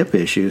he had a hip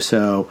issue,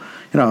 so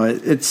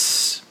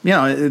it's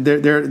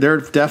they're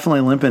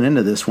definitely limping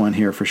into this one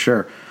here for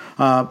sure.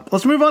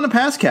 Let's move on to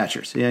pass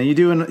catchers. Yeah, you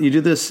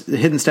do this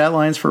hidden stat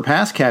lines for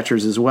pass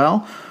catchers as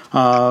well.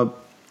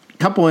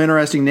 Couple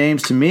interesting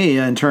names to me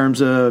in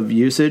terms of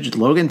usage.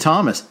 Logan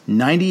Thomas,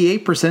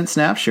 98%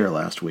 snap share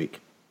last week.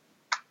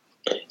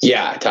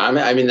 Yeah, Tom.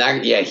 I mean,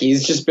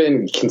 he's just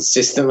been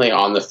consistently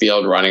on the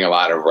field running a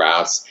lot of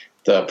routes.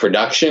 The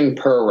production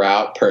per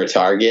route per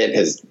target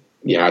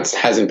it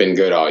hasn't been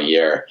good all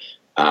year.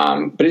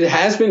 But it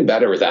has been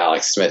better with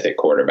Alex Smith at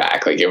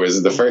quarterback. Like it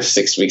was the first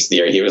 6 weeks of the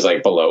year, he was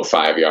like below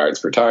 5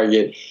 yards per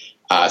target.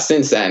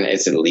 Since then,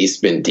 it's at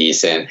least been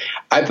decent.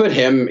 I put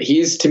him.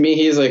 He's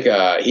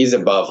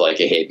above like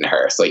a Hayden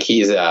Hurst. Like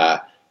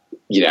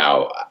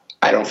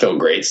I don't feel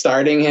great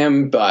starting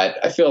him,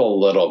 but I feel a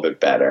little bit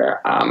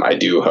better. I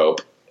do hope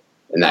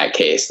in that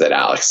case that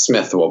Alex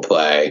Smith will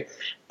play.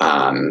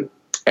 And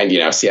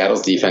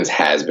Seattle's defense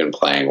has been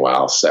playing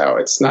well, so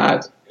it's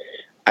not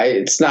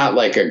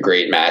like a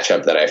great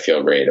matchup that I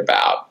feel great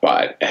about,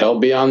 but he'll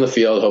be on the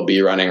field. He'll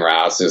be running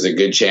routes. There's a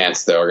good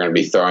chance they're going to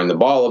be throwing the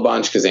ball a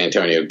bunch because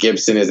Antonio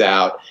Gibson is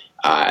out,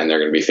 and they're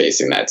going to be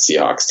facing that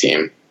Seahawks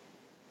team.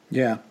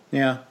 Yeah,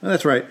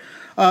 that's right.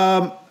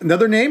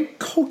 Another name,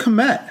 Cole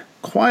Kmet,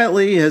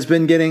 quietly has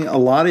been getting a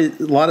lot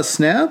of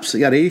snaps. He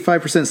got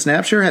 85%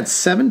 snap share, had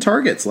 7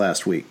 targets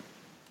last week.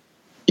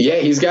 Yeah,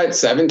 he's got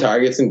 7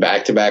 targets in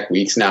back-to-back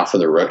weeks now for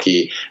the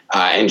rookie,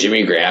 and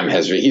Jimmy Graham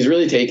he's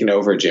really taken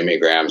over Jimmy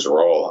Graham's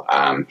role.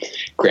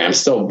 Graham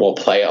still will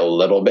play a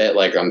little bit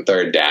like on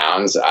third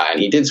downs, and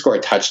he did score a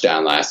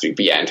touchdown last week.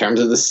 But yeah, in terms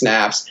of the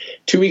snaps,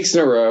 2 weeks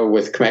in a row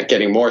with Kmet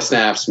getting more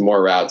snaps,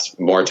 more routes,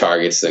 more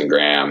targets than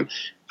Graham.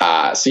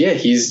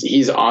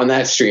 He's on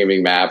that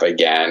streaming map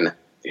again.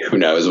 Who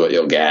knows what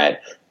you'll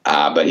get?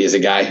 But he's a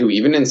guy who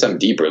even in some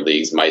deeper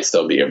leagues might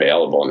still be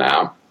available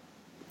now.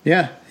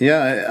 Yeah.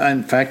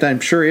 In fact, I'm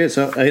sure he is.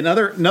 So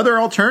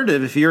another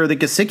alternative, if you're the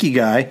Gesicki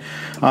guy,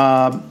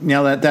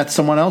 that's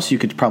someone else you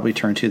could probably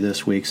turn to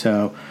this week.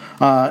 So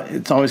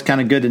it's always kind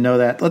of good to know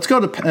that. Let's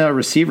go to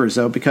receivers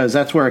though, because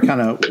that's where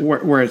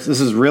this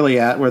is really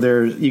at,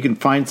 where you can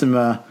find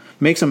some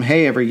make some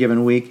hay every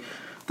given week.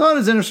 Thought it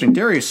was interesting.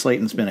 Darius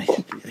Slayton's been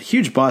a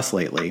huge bust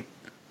lately,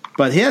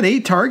 but he had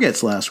 8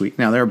 targets last week.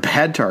 Now they're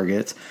bad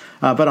targets.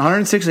 But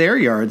 106 air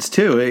yards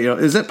too.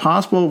 Is it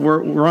possible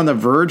we're on the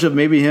verge of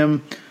maybe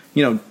him,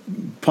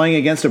 playing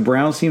against a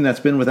Browns team that's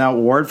been without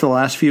Ward for the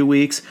last few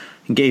weeks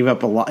and gave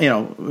up a lot,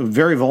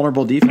 very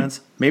vulnerable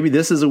defense? Maybe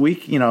this is a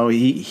week,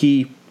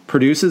 he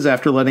produces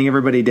after letting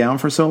everybody down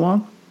for so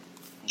long.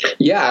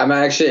 Yeah,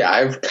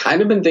 I've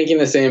kind of been thinking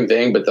the same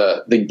thing, but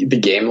the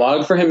game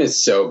log for him is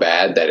so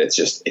bad that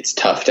it's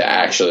tough to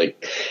actually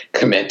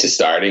commit to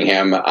starting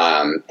him.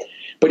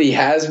 But he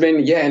has been,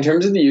 in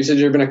terms of the usage,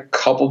 there have been a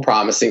couple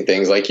promising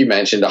things. Like you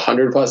mentioned,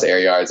 100-plus air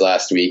yards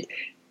last week,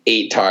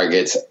 8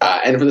 targets.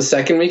 And for the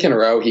second week in a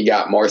row, he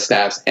got more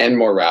snaps and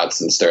more routes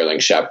than Sterling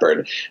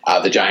Shepard.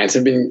 The Giants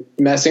have been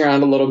messing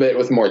around a little bit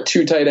with more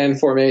 2 tight end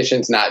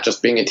formations, not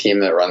just being a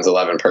team that runs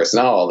 11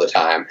 personnel all the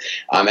time,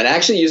 and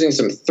actually using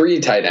some 3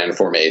 tight end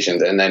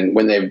formations. And then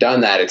when they've done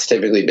that, it's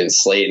typically been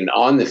Slayton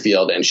on the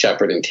field and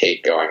Shepard and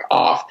Tate going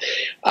off.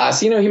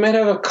 He might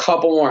have a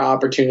couple more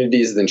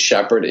opportunities than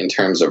Shepard in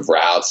terms of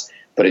routes.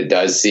 But it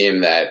does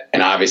seem that,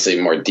 and obviously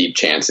more deep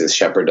chances,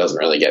 Shepard doesn't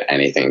really get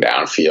anything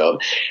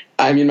downfield.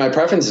 My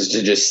preference is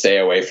to just stay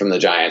away from the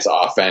Giants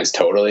offense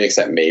totally,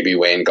 except maybe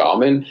Wayne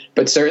Gallman.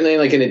 But certainly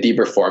like in a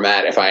deeper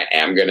format, if I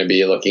am going to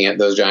be looking at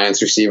those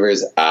Giants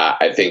receivers,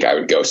 I think I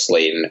would go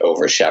Slayton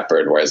over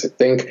Shepard, whereas I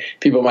think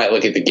people might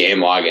look at the game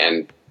log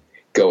and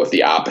go with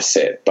the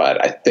opposite.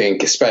 But I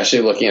think, especially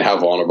looking at how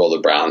vulnerable the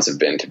Browns have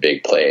been to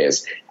big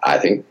plays, I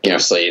think,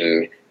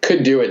 Slayton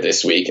could do it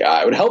this week.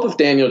 It would help if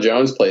Daniel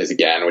Jones plays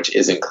again, which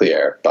isn't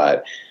clear,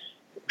 but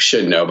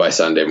should know by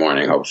Sunday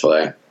morning,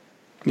 hopefully.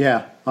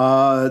 Yeah.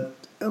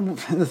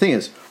 The thing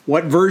is,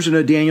 what version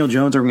of Daniel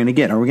Jones are we going to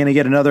get? Are we going to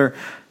get another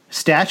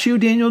statue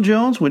Daniel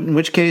Jones, in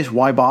which case,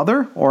 why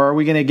bother? Or are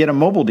we going to get a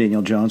mobile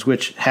Daniel Jones,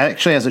 which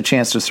actually has a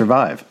chance to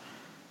survive?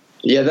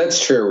 Yeah,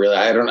 that's true, really.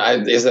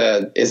 Is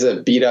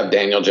a beat-up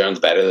Daniel Jones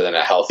better than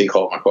a healthy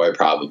Colt McCoy?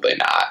 Probably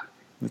not.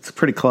 It's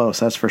pretty close,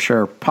 that's for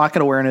sure.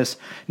 Pocket awareness,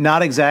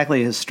 not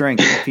exactly his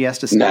strength. If he has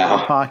to stay in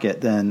the pocket,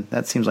 then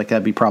that seems like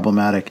that'd be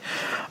problematic.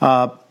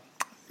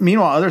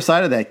 Meanwhile, other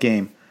side of that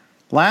game,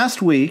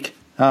 last week,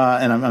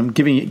 and I'm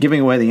giving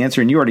away the answer,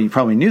 and you already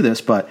probably knew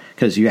this, but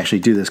because you actually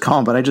do this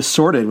column, but I just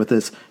sorted with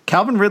this.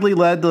 Calvin Ridley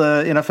led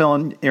the NFL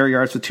in air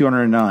yards with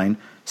 209.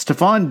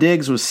 Stephon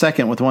Diggs was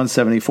second with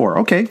 174.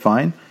 Okay,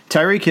 fine.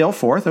 Tyreek Hill,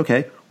 fourth.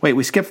 Okay. Wait,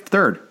 we skipped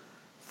third.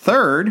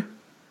 Third,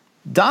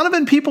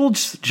 Donovan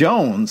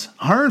Peoples-Jones,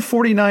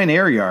 149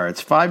 air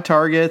yards, 5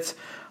 targets.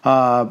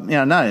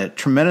 Not a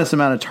tremendous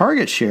amount of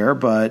target share,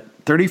 but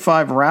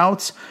 35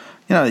 routes.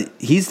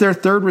 He's their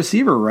third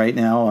receiver right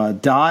now.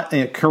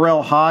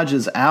 Karel Hodge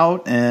is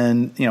out,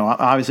 and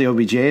obviously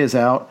OBJ is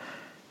out.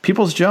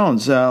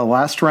 Peoples-Jones,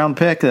 last round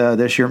pick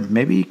this year,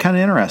 maybe kind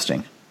of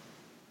interesting.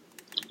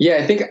 Yeah,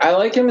 I think I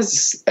like him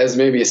as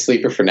maybe a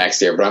sleeper for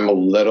next year, but I'm a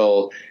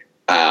little.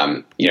 He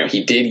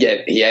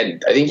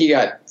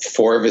got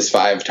 4 of his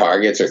 5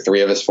 targets or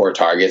 3 of his 4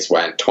 targets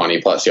went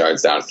 20 plus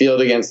yards downfield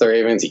against the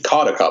Ravens. He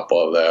caught a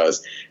couple of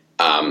those.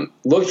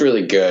 Looked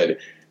really good,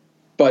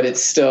 but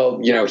it's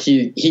still,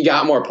 he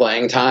got more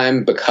playing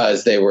time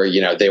because they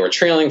were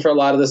trailing for a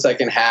lot of the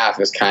second half. It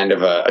was kind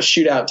of a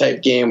shootout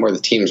type game where the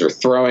teams were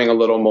throwing a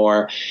little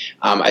more.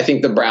 I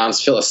think the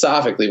Browns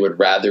philosophically would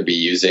rather be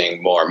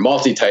using more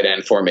multi-tight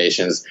end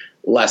formations,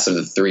 less of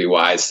the 3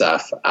 wide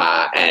stuff,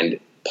 and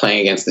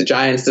playing against the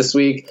Giants this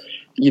week.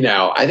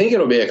 I think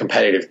it'll be a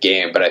competitive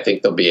game, but I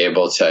think they'll be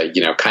able to,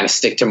 kind of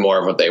stick to more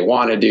of what they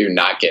want to do,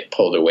 not get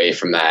pulled away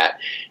from that.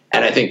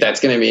 And I think that's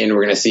going to mean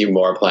we're going to see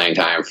more playing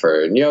time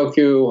for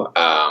Njoku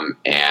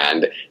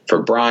and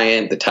for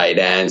Bryant, the tight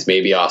ends,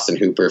 maybe Austin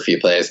Hooper if he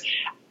plays.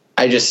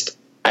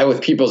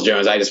 With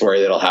Peoples-Jones, I just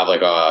worry that he'll have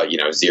like a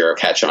 0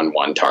 catch on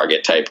 1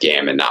 target type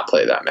game and not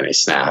play that many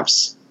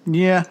snaps.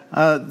 Yeah,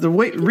 the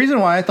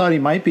reason why I thought he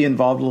might be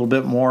involved a little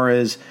bit more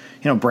is,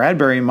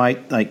 Bradbury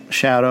might like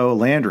shadow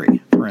Landry,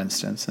 for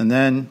instance,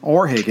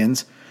 or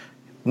Higgins,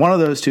 one of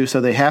those two.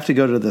 So they have to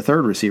go to the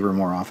third receiver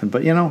more often.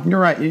 But you're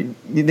right.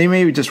 They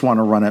may just want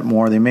to run it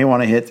more. They may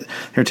want to hit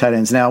their tight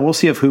ends. Now we'll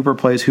see if Hooper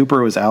plays.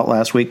 Hooper was out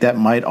last week. That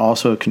might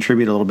also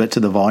contribute a little bit to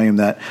the volume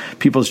that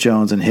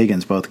Peoples-Jones and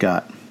Higgins both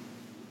got.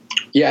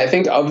 Yeah, I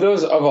think of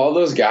all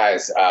those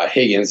guys,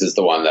 Higgins is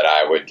the one that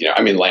I would,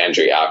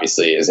 Landry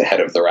obviously is ahead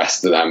of the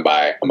rest of them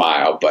by a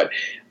mile, but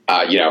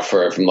if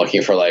I'm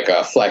looking for like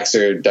a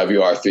flexor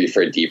WR3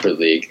 for a deeper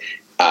league,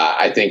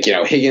 I think,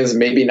 Higgins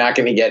maybe not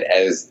going to get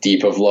as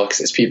deep of looks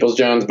as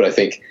Peoples-Jones, but I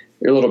think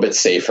you're a little bit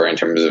safer in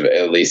terms of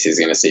at least he's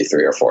going to see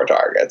 3 or 4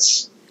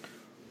 targets.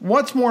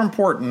 What's more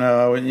important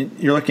when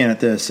you're looking at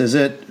this? Is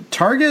it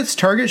targets,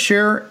 target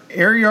share,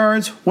 air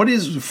yards? What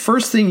is the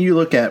first thing you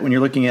look at when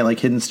you're looking at like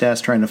hidden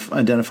stats trying to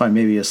identify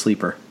maybe a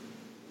sleeper?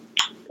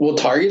 Well,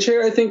 target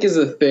share, I think, is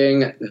the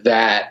thing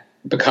that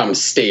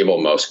becomes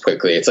stable most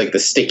quickly. It's like the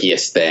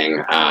stickiest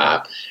thing.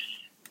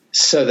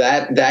 So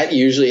that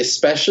usually,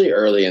 especially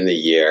early in the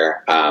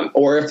year,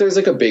 or if there's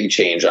like a big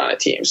change on a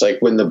team. So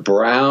like when the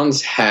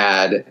Browns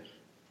had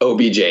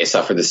OBJ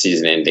suffered the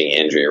season-ending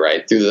injury,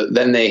 right?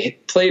 Then they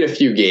played a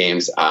few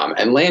games,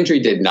 and Landry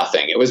did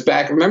nothing. It was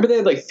back. Remember, they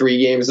had like 3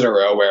 games in a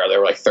row where there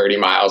were like 30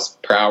 miles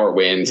per hour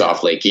winds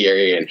off Lake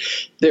Erie, and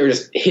they were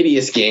just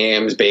hideous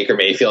games. Baker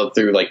Mayfield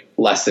threw like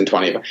less than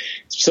 20.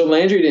 So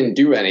Landry didn't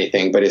do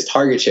anything, but his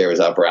target share was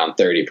up around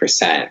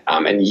 30%.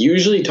 And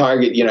usually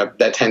target,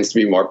 that tends to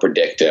be more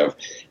predictive.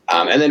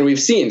 And then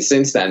we've seen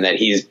since then that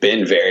he's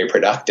been very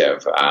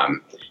productive.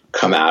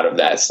 Come out of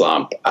that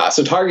slump.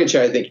 So target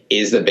share, I think,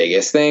 is the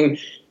biggest thing.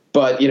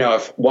 But,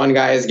 if one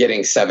guy is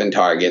getting 7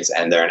 targets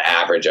and they're an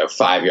average of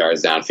 5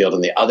 yards downfield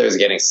and the other is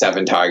getting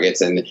 7 targets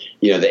and,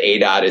 the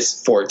ADOT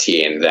is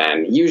 14,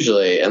 then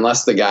usually,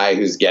 unless the guy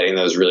who's getting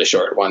those really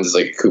short ones is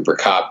like a Cooper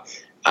Kupp,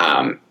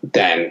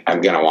 then I'm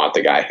going to want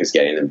the guy who's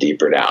getting them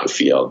deeper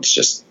downfield. It's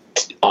just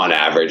on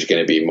average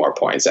going to be more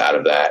points out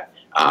of that.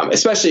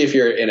 Especially if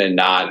you're in a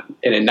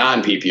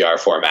non-PPR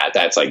format,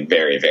 that's like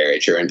very, very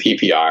true. In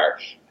PPR,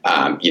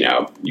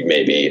 you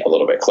may be a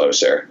little bit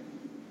closer.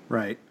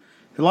 Right.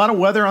 A lot of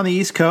weather on the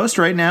East Coast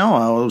right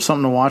now.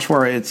 Something to watch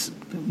for. It's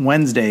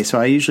Wednesday,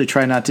 so I usually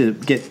try not to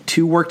get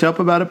too worked up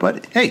about it.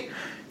 But, hey,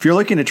 if you're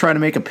looking to try to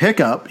make a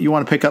pickup, you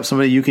want to pick up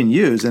somebody you can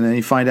use, and then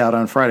you find out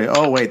on Friday,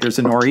 oh, wait, there's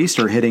a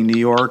nor'easter hitting New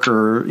York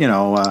or,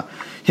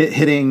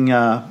 hitting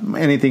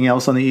anything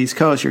else on the East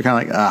Coast. You're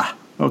kind of like,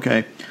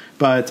 okay.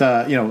 But,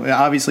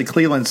 obviously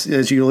Cleveland's,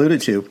 as you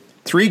alluded to,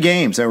 3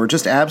 games that were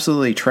just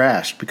absolutely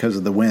trashed because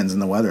of the winds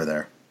and the weather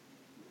there.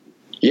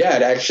 Yeah,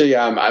 it actually,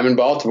 I'm in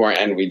Baltimore,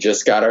 and we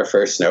just got our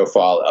first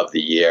snowfall of the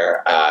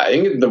year. I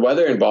think the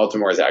weather in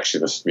Baltimore is actually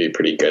supposed to be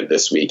pretty good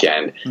this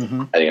weekend.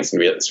 Mm-hmm. I think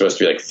it's supposed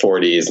to be like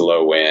 40s,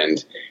 low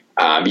wind.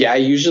 I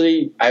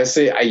usually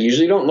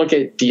don't look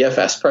at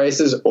DFS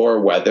prices or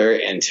weather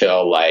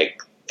until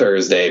like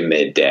Thursday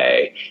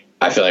midday.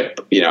 I feel like,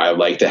 I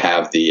like to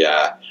have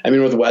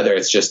with weather,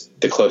 it's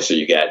just the closer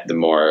you get, the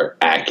more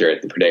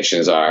accurate the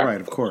predictions are. Right,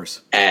 of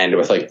course. And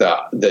with like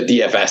the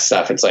DFS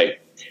stuff, it's like,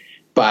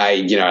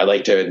 I'd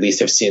like to at least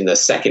have seen the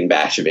second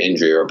batch of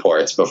injury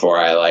reports before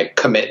I like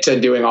commit to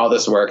doing all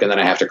this work, and then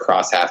I have to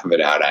cross half of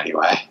it out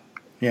anyway.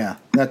 Yeah,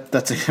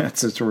 that's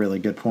a really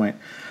good point.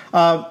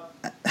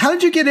 How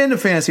did you get into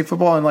fantasy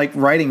football and like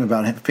writing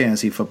about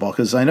fantasy football?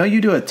 Because I know you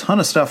do a ton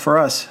of stuff for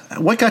us.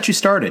 What got you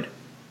started?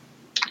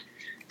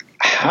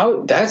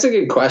 That's a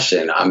good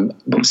question.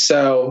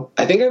 So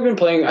I think I've been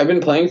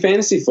playing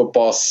fantasy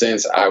football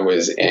since I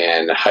was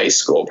in high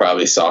school,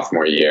 probably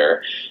sophomore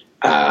year.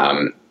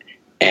 And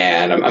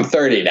I'm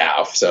 30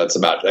 now, so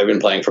I've been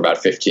playing for about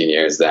 15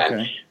 years then.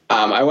 Okay.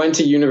 I went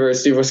to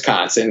University of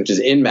Wisconsin, which is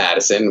in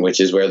Madison, which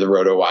is where the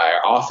RotoWire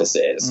office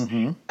is.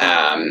 Mm-hmm.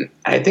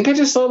 I think I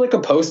just saw like a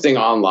posting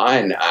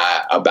online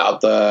about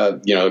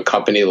the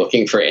company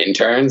looking for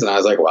interns, and I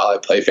was like, well, I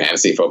play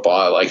fantasy football,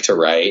 I like to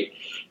write,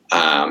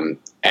 and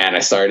I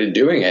started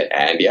doing it.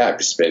 And yeah, I've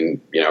just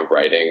been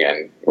writing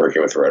and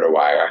working with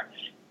RotoWire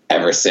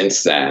ever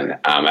since then.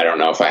 I don't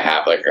know if I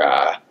have like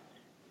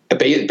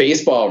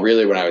baseball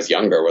really when I was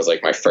younger was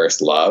like my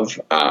first love.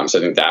 So I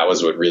think that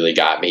was what really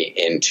got me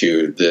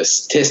into the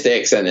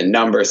statistics and the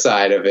number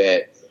side of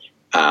it.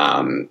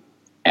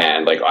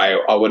 And like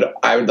I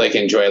would like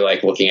enjoy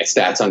like looking at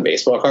stats on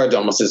baseball cards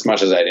almost as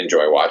much as I'd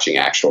enjoy watching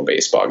actual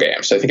baseball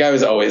games. So I think I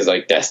was always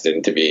like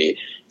destined to be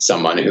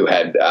someone who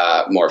had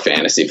more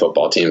fantasy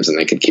football teams than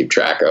they could keep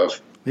track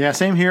of. Yeah,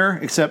 same here,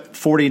 except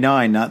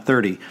 49, not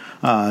 30.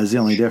 Is the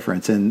only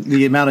difference. And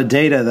the amount of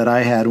data that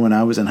I had when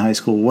I was in high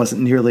school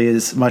wasn't nearly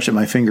as much at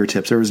my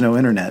fingertips. There was no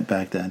internet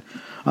back then.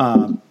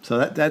 So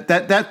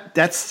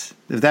that's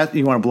if that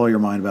you want to blow your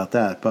mind about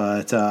that.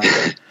 But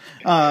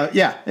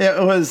yeah,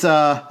 it was.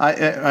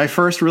 I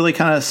first really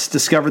kind of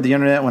discovered the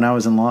internet when I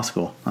was in law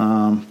school.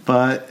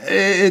 But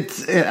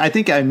I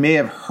think I may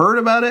have heard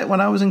about it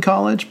when I was in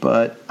college,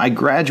 but I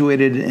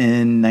graduated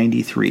in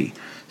 '93.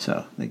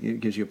 So it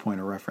gives you a point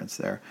of reference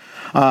there.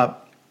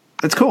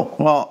 That's cool.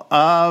 Well,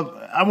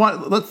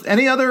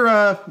 any other,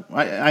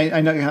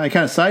 I know I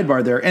kind of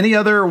sidebarred there. Any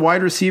other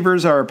wide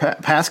receivers or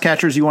pass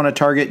catchers you want to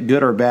target,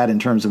 good or bad in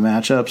terms of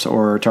matchups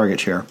or target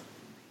share?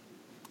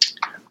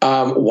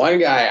 One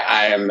guy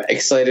I am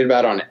excited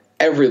about on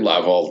every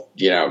level,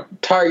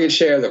 target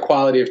share, the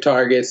quality of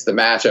targets, the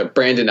matchup,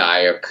 Brandon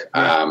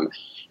Ayuk.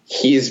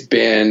 He's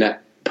been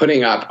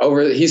putting up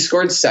he's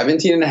scored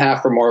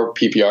 17.5 or more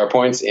PPR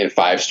points in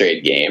 5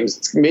 straight games.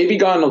 It's maybe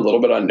gone a little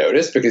bit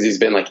unnoticed because he's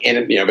been like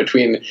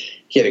between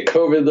he had a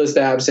COVID list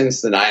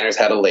absence, the Niners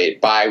had a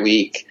late bye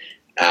week.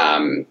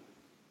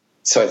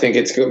 So I think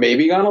it's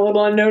maybe gone a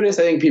little unnoticed.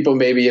 I think people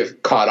maybe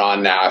have caught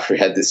on now after he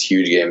had this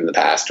huge game in the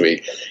past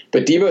week.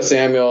 But Deebo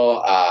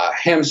Samuel,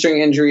 hamstring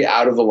injury,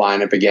 out of the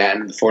lineup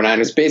again. The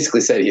 49ers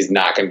basically said he's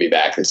not going to be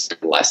back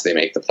unless they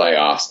make the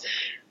playoffs.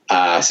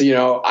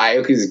 So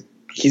Ayuk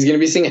he's going to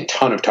be seeing a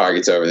ton of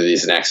targets over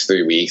these next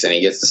 3 weeks, and he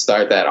gets to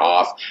start that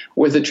off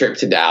with a trip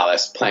to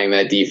Dallas, playing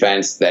that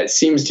defense that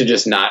seems to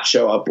just not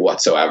show up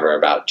whatsoever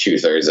about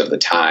 2/3 of the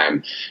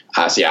time.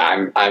 So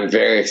yeah, I'm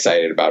very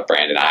excited about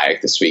Brandon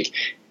Ayuk this week,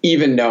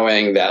 even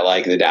knowing that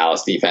like the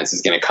Dallas defense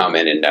is going to come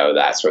in and know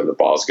that's where the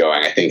ball's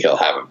going. I think he'll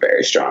have a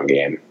very strong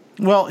game.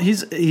 Well,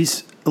 he's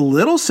a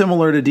little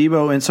similar to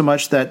Deebo in so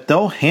much that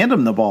they'll hand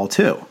him the ball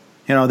too.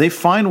 They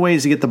find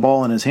ways to get the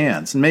ball in his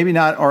hands, and maybe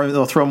not, or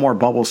they'll throw more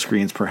bubble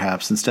screens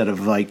perhaps instead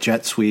of like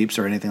jet sweeps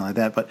or anything like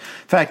that. But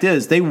fact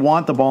is, they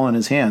want the ball in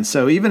his hands.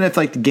 So even if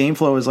like the game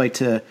flow is like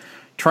to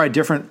try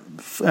different,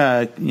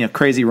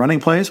 crazy running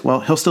plays,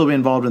 well, he'll still be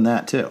involved in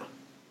that too.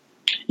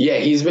 Yeah,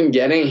 he's been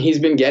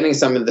getting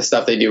some of the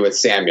stuff they do with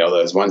Samuel,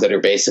 those ones that are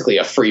basically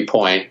a free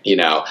point,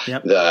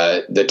 yep.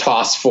 the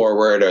toss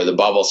forward or the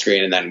bubble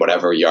screen, and then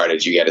whatever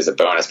yardage you get as a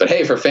bonus. But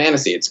hey, for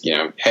fantasy, it's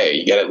hey,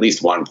 you get at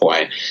least 1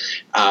 point.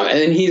 And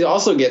then he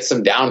also gets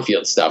some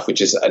downfield stuff,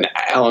 which is an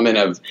element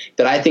of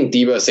that I think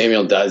Deebo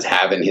Samuel does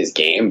have in his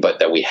game, but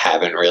that we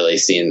haven't really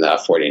seen the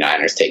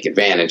 49ers take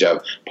advantage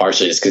of,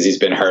 partially just because he's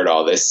been hurt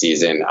all this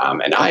season,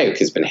 and Ayuk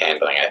has been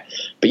handling it.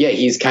 But yeah,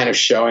 he's kind of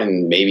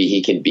showing maybe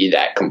he can be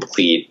that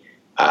complete,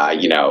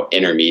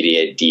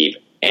 intermediate, deep,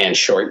 and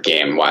short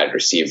game wide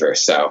receiver.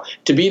 So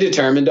to be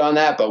determined on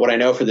that, but what I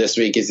know for this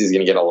week is he's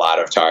going to get a lot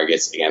of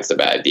targets against a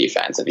bad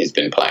defense, and he's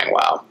been playing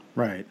well.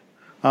 Right.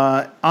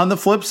 On the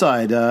flip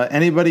side,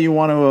 anybody you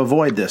want to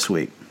avoid this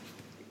week?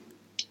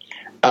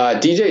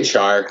 DJ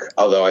Chark,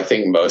 although I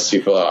think most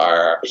people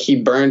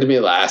he burned me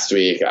last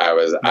week.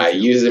 I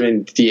used him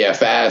in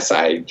DFS.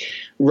 I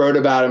wrote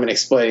about him and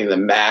explaining the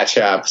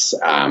matchups.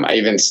 I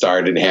even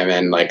started him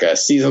in like a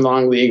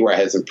season-long league where I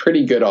had some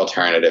pretty good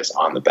alternatives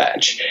on the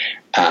bench.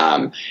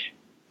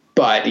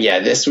 But yeah,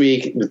 this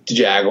week the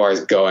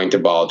Jaguars going to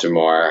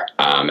Baltimore,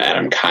 and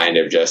I'm kind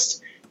of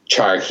just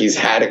Chark. He's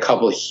had a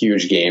couple of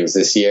huge games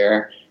this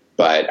year,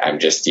 but I'm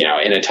just in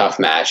a tough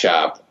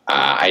matchup.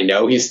 I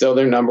know he's still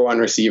their number one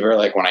receiver.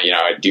 Like when I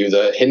do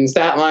the hidden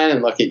stat line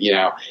and look at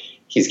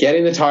he's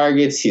getting the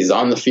targets. He's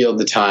on the field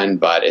a ton,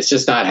 but it's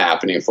just not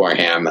happening for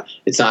him.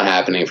 It's not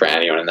happening for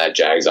anyone in that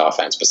Jags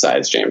offense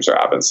besides James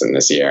Robinson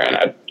this year.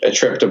 And a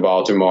trip to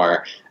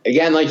Baltimore,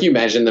 again, like you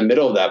mentioned, the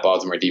middle of that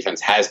Baltimore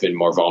defense has been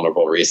more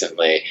vulnerable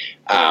recently.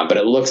 But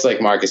it looks like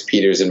Marcus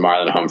Peters and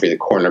Marlon Humphrey, the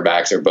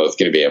cornerbacks, are both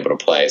going to be able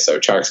to play. So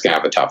Chark's going to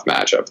have a tough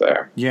matchup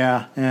there.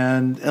 Yeah,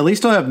 and at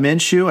least he'll have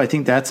Minshew. I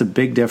think that's a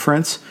big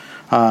difference.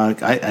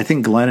 I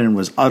think Glennon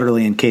was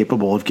utterly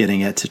incapable of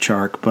getting it to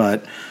Chark,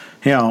 but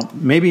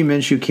maybe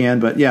Minshew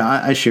can. But yeah,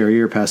 I share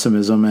your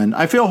pessimism, and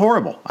I feel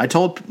horrible. I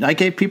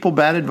gave people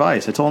bad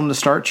advice. I told them to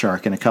start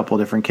Chark in a couple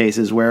of different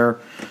cases where,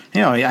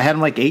 I had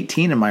him like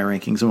 18 in my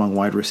rankings among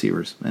wide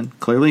receivers, and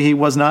clearly he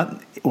was not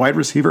wide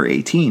receiver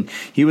 18.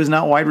 He was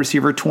not wide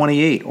receiver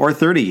 28 or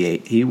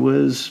 38. He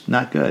was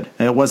not good.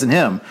 It wasn't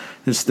him.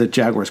 It's the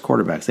Jaguars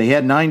quarterbacks. They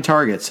had 9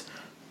 targets,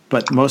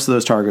 but most of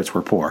those targets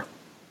were poor.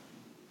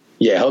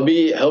 Yeah,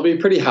 he'll be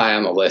pretty high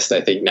on the list,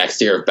 I think, next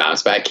year of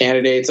bounce back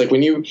candidates. Like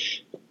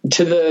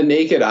to the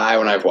naked eye,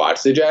 when I've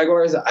watched the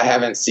Jaguars, I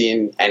haven't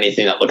seen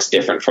anything that looks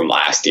different from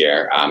last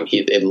year.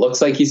 It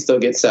looks like he still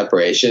gets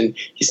separation.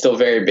 He's still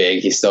very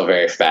big. He's still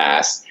very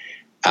fast.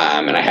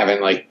 And I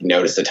haven't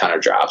noticed a ton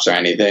of drops or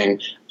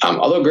anything.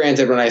 Although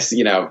granted, when I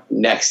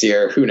next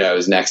year, who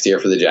knows, next year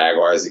for the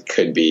Jaguars, it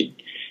could be,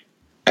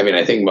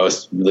 I think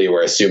mostly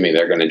we're assuming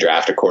they're going to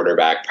draft a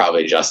quarterback,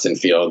 probably Justin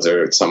Fields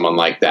or someone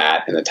like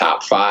that in the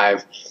top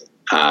 5.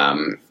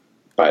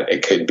 But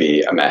it could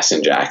be a mess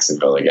in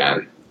Jacksonville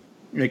again.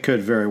 It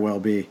could very well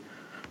be.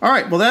 All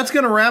right, well, that's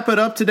going to wrap it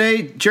up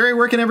today. Jerry,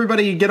 where can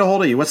everybody get a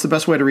hold of you? What's the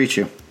best way to reach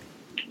you?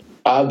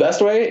 Best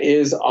way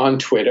is on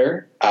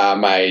Twitter.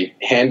 My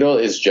handle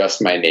is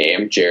just my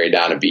name, Jerry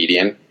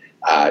Donabedian.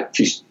 If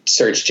you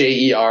search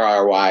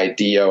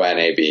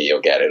JerryDonab,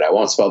 you'll get it. I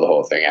won't spell the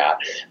whole thing out.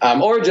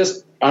 Or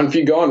just if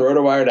you go on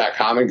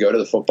rotowire.com and go to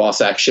the football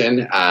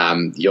section,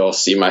 you'll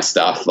see my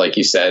stuff. Like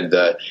you said,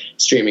 the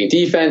streaming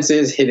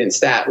defenses, hidden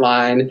stat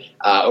line.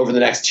 Over the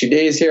next 2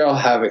 days here, I'll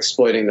have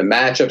exploiting the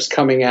matchups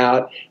coming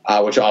out,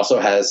 which also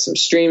has some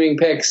streaming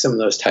picks, some of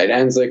those tight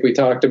ends like we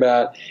talked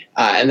about.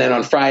 And then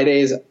on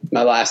Fridays,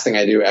 my last thing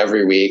I do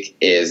every week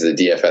is the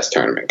DFS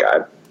tournament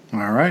guide.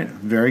 All right.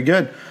 Very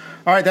good.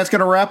 All right, that's going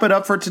to wrap it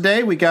up for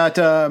today. We got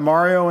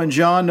Mario and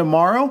John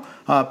tomorrow.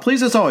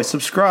 Please, as always,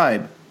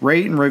 subscribe,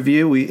 rate, and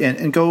review.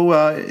 And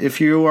go,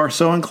 if you are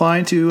so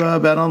inclined to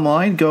bet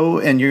online, go,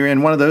 and you're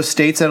in one of those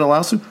states that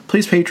allows it,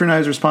 please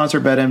patronize or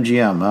sponsor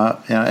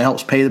BetMGM. It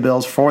helps pay the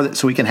bills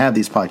so we can have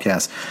these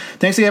podcasts.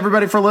 Thanks to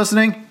everybody for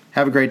listening.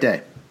 Have a great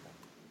day.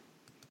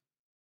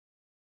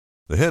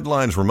 The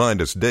headlines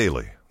remind us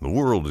daily the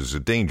world is a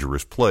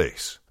dangerous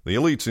place. The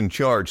elites in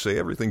charge say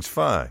everything's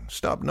fine.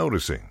 Stop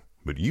noticing.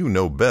 But you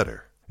know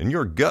better, and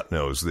your gut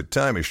knows that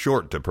time is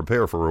short to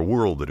prepare for a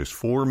world that is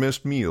 4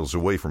 missed meals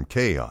away from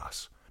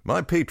chaos.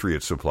 My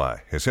Patriot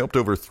Supply has helped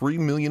over 3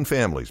 million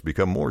families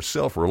become more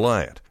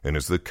self-reliant and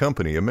is the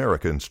company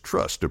Americans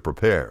trust to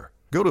prepare.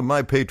 Go to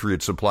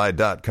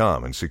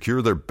MyPatriotSupply.com and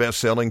secure their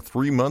best-selling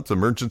 3-month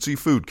emergency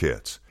food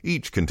kits.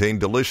 Each contain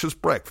delicious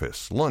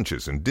breakfasts,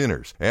 lunches, and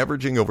dinners,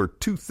 averaging over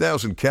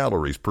 2,000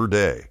 calories per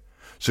day.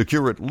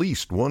 Secure at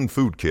least 1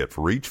 food kit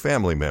for each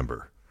family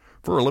member.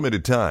 For a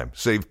limited time,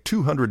 save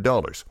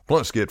 $200,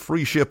 plus get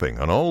free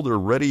shipping on all their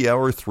Ready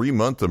Hour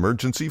 3-month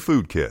emergency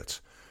food kits.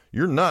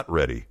 You're not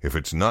ready if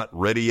it's not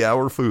Ready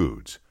Hour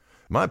Foods.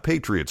 My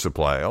Patriot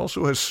Supply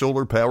also has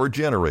solar-powered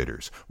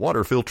generators,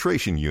 water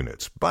filtration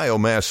units,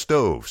 biomass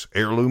stoves,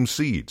 heirloom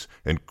seeds,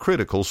 and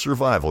critical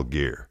survival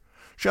gear.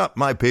 Shop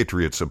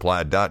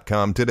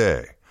MyPatriotSupply.com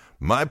today.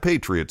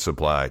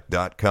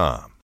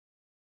 MyPatriotSupply.com.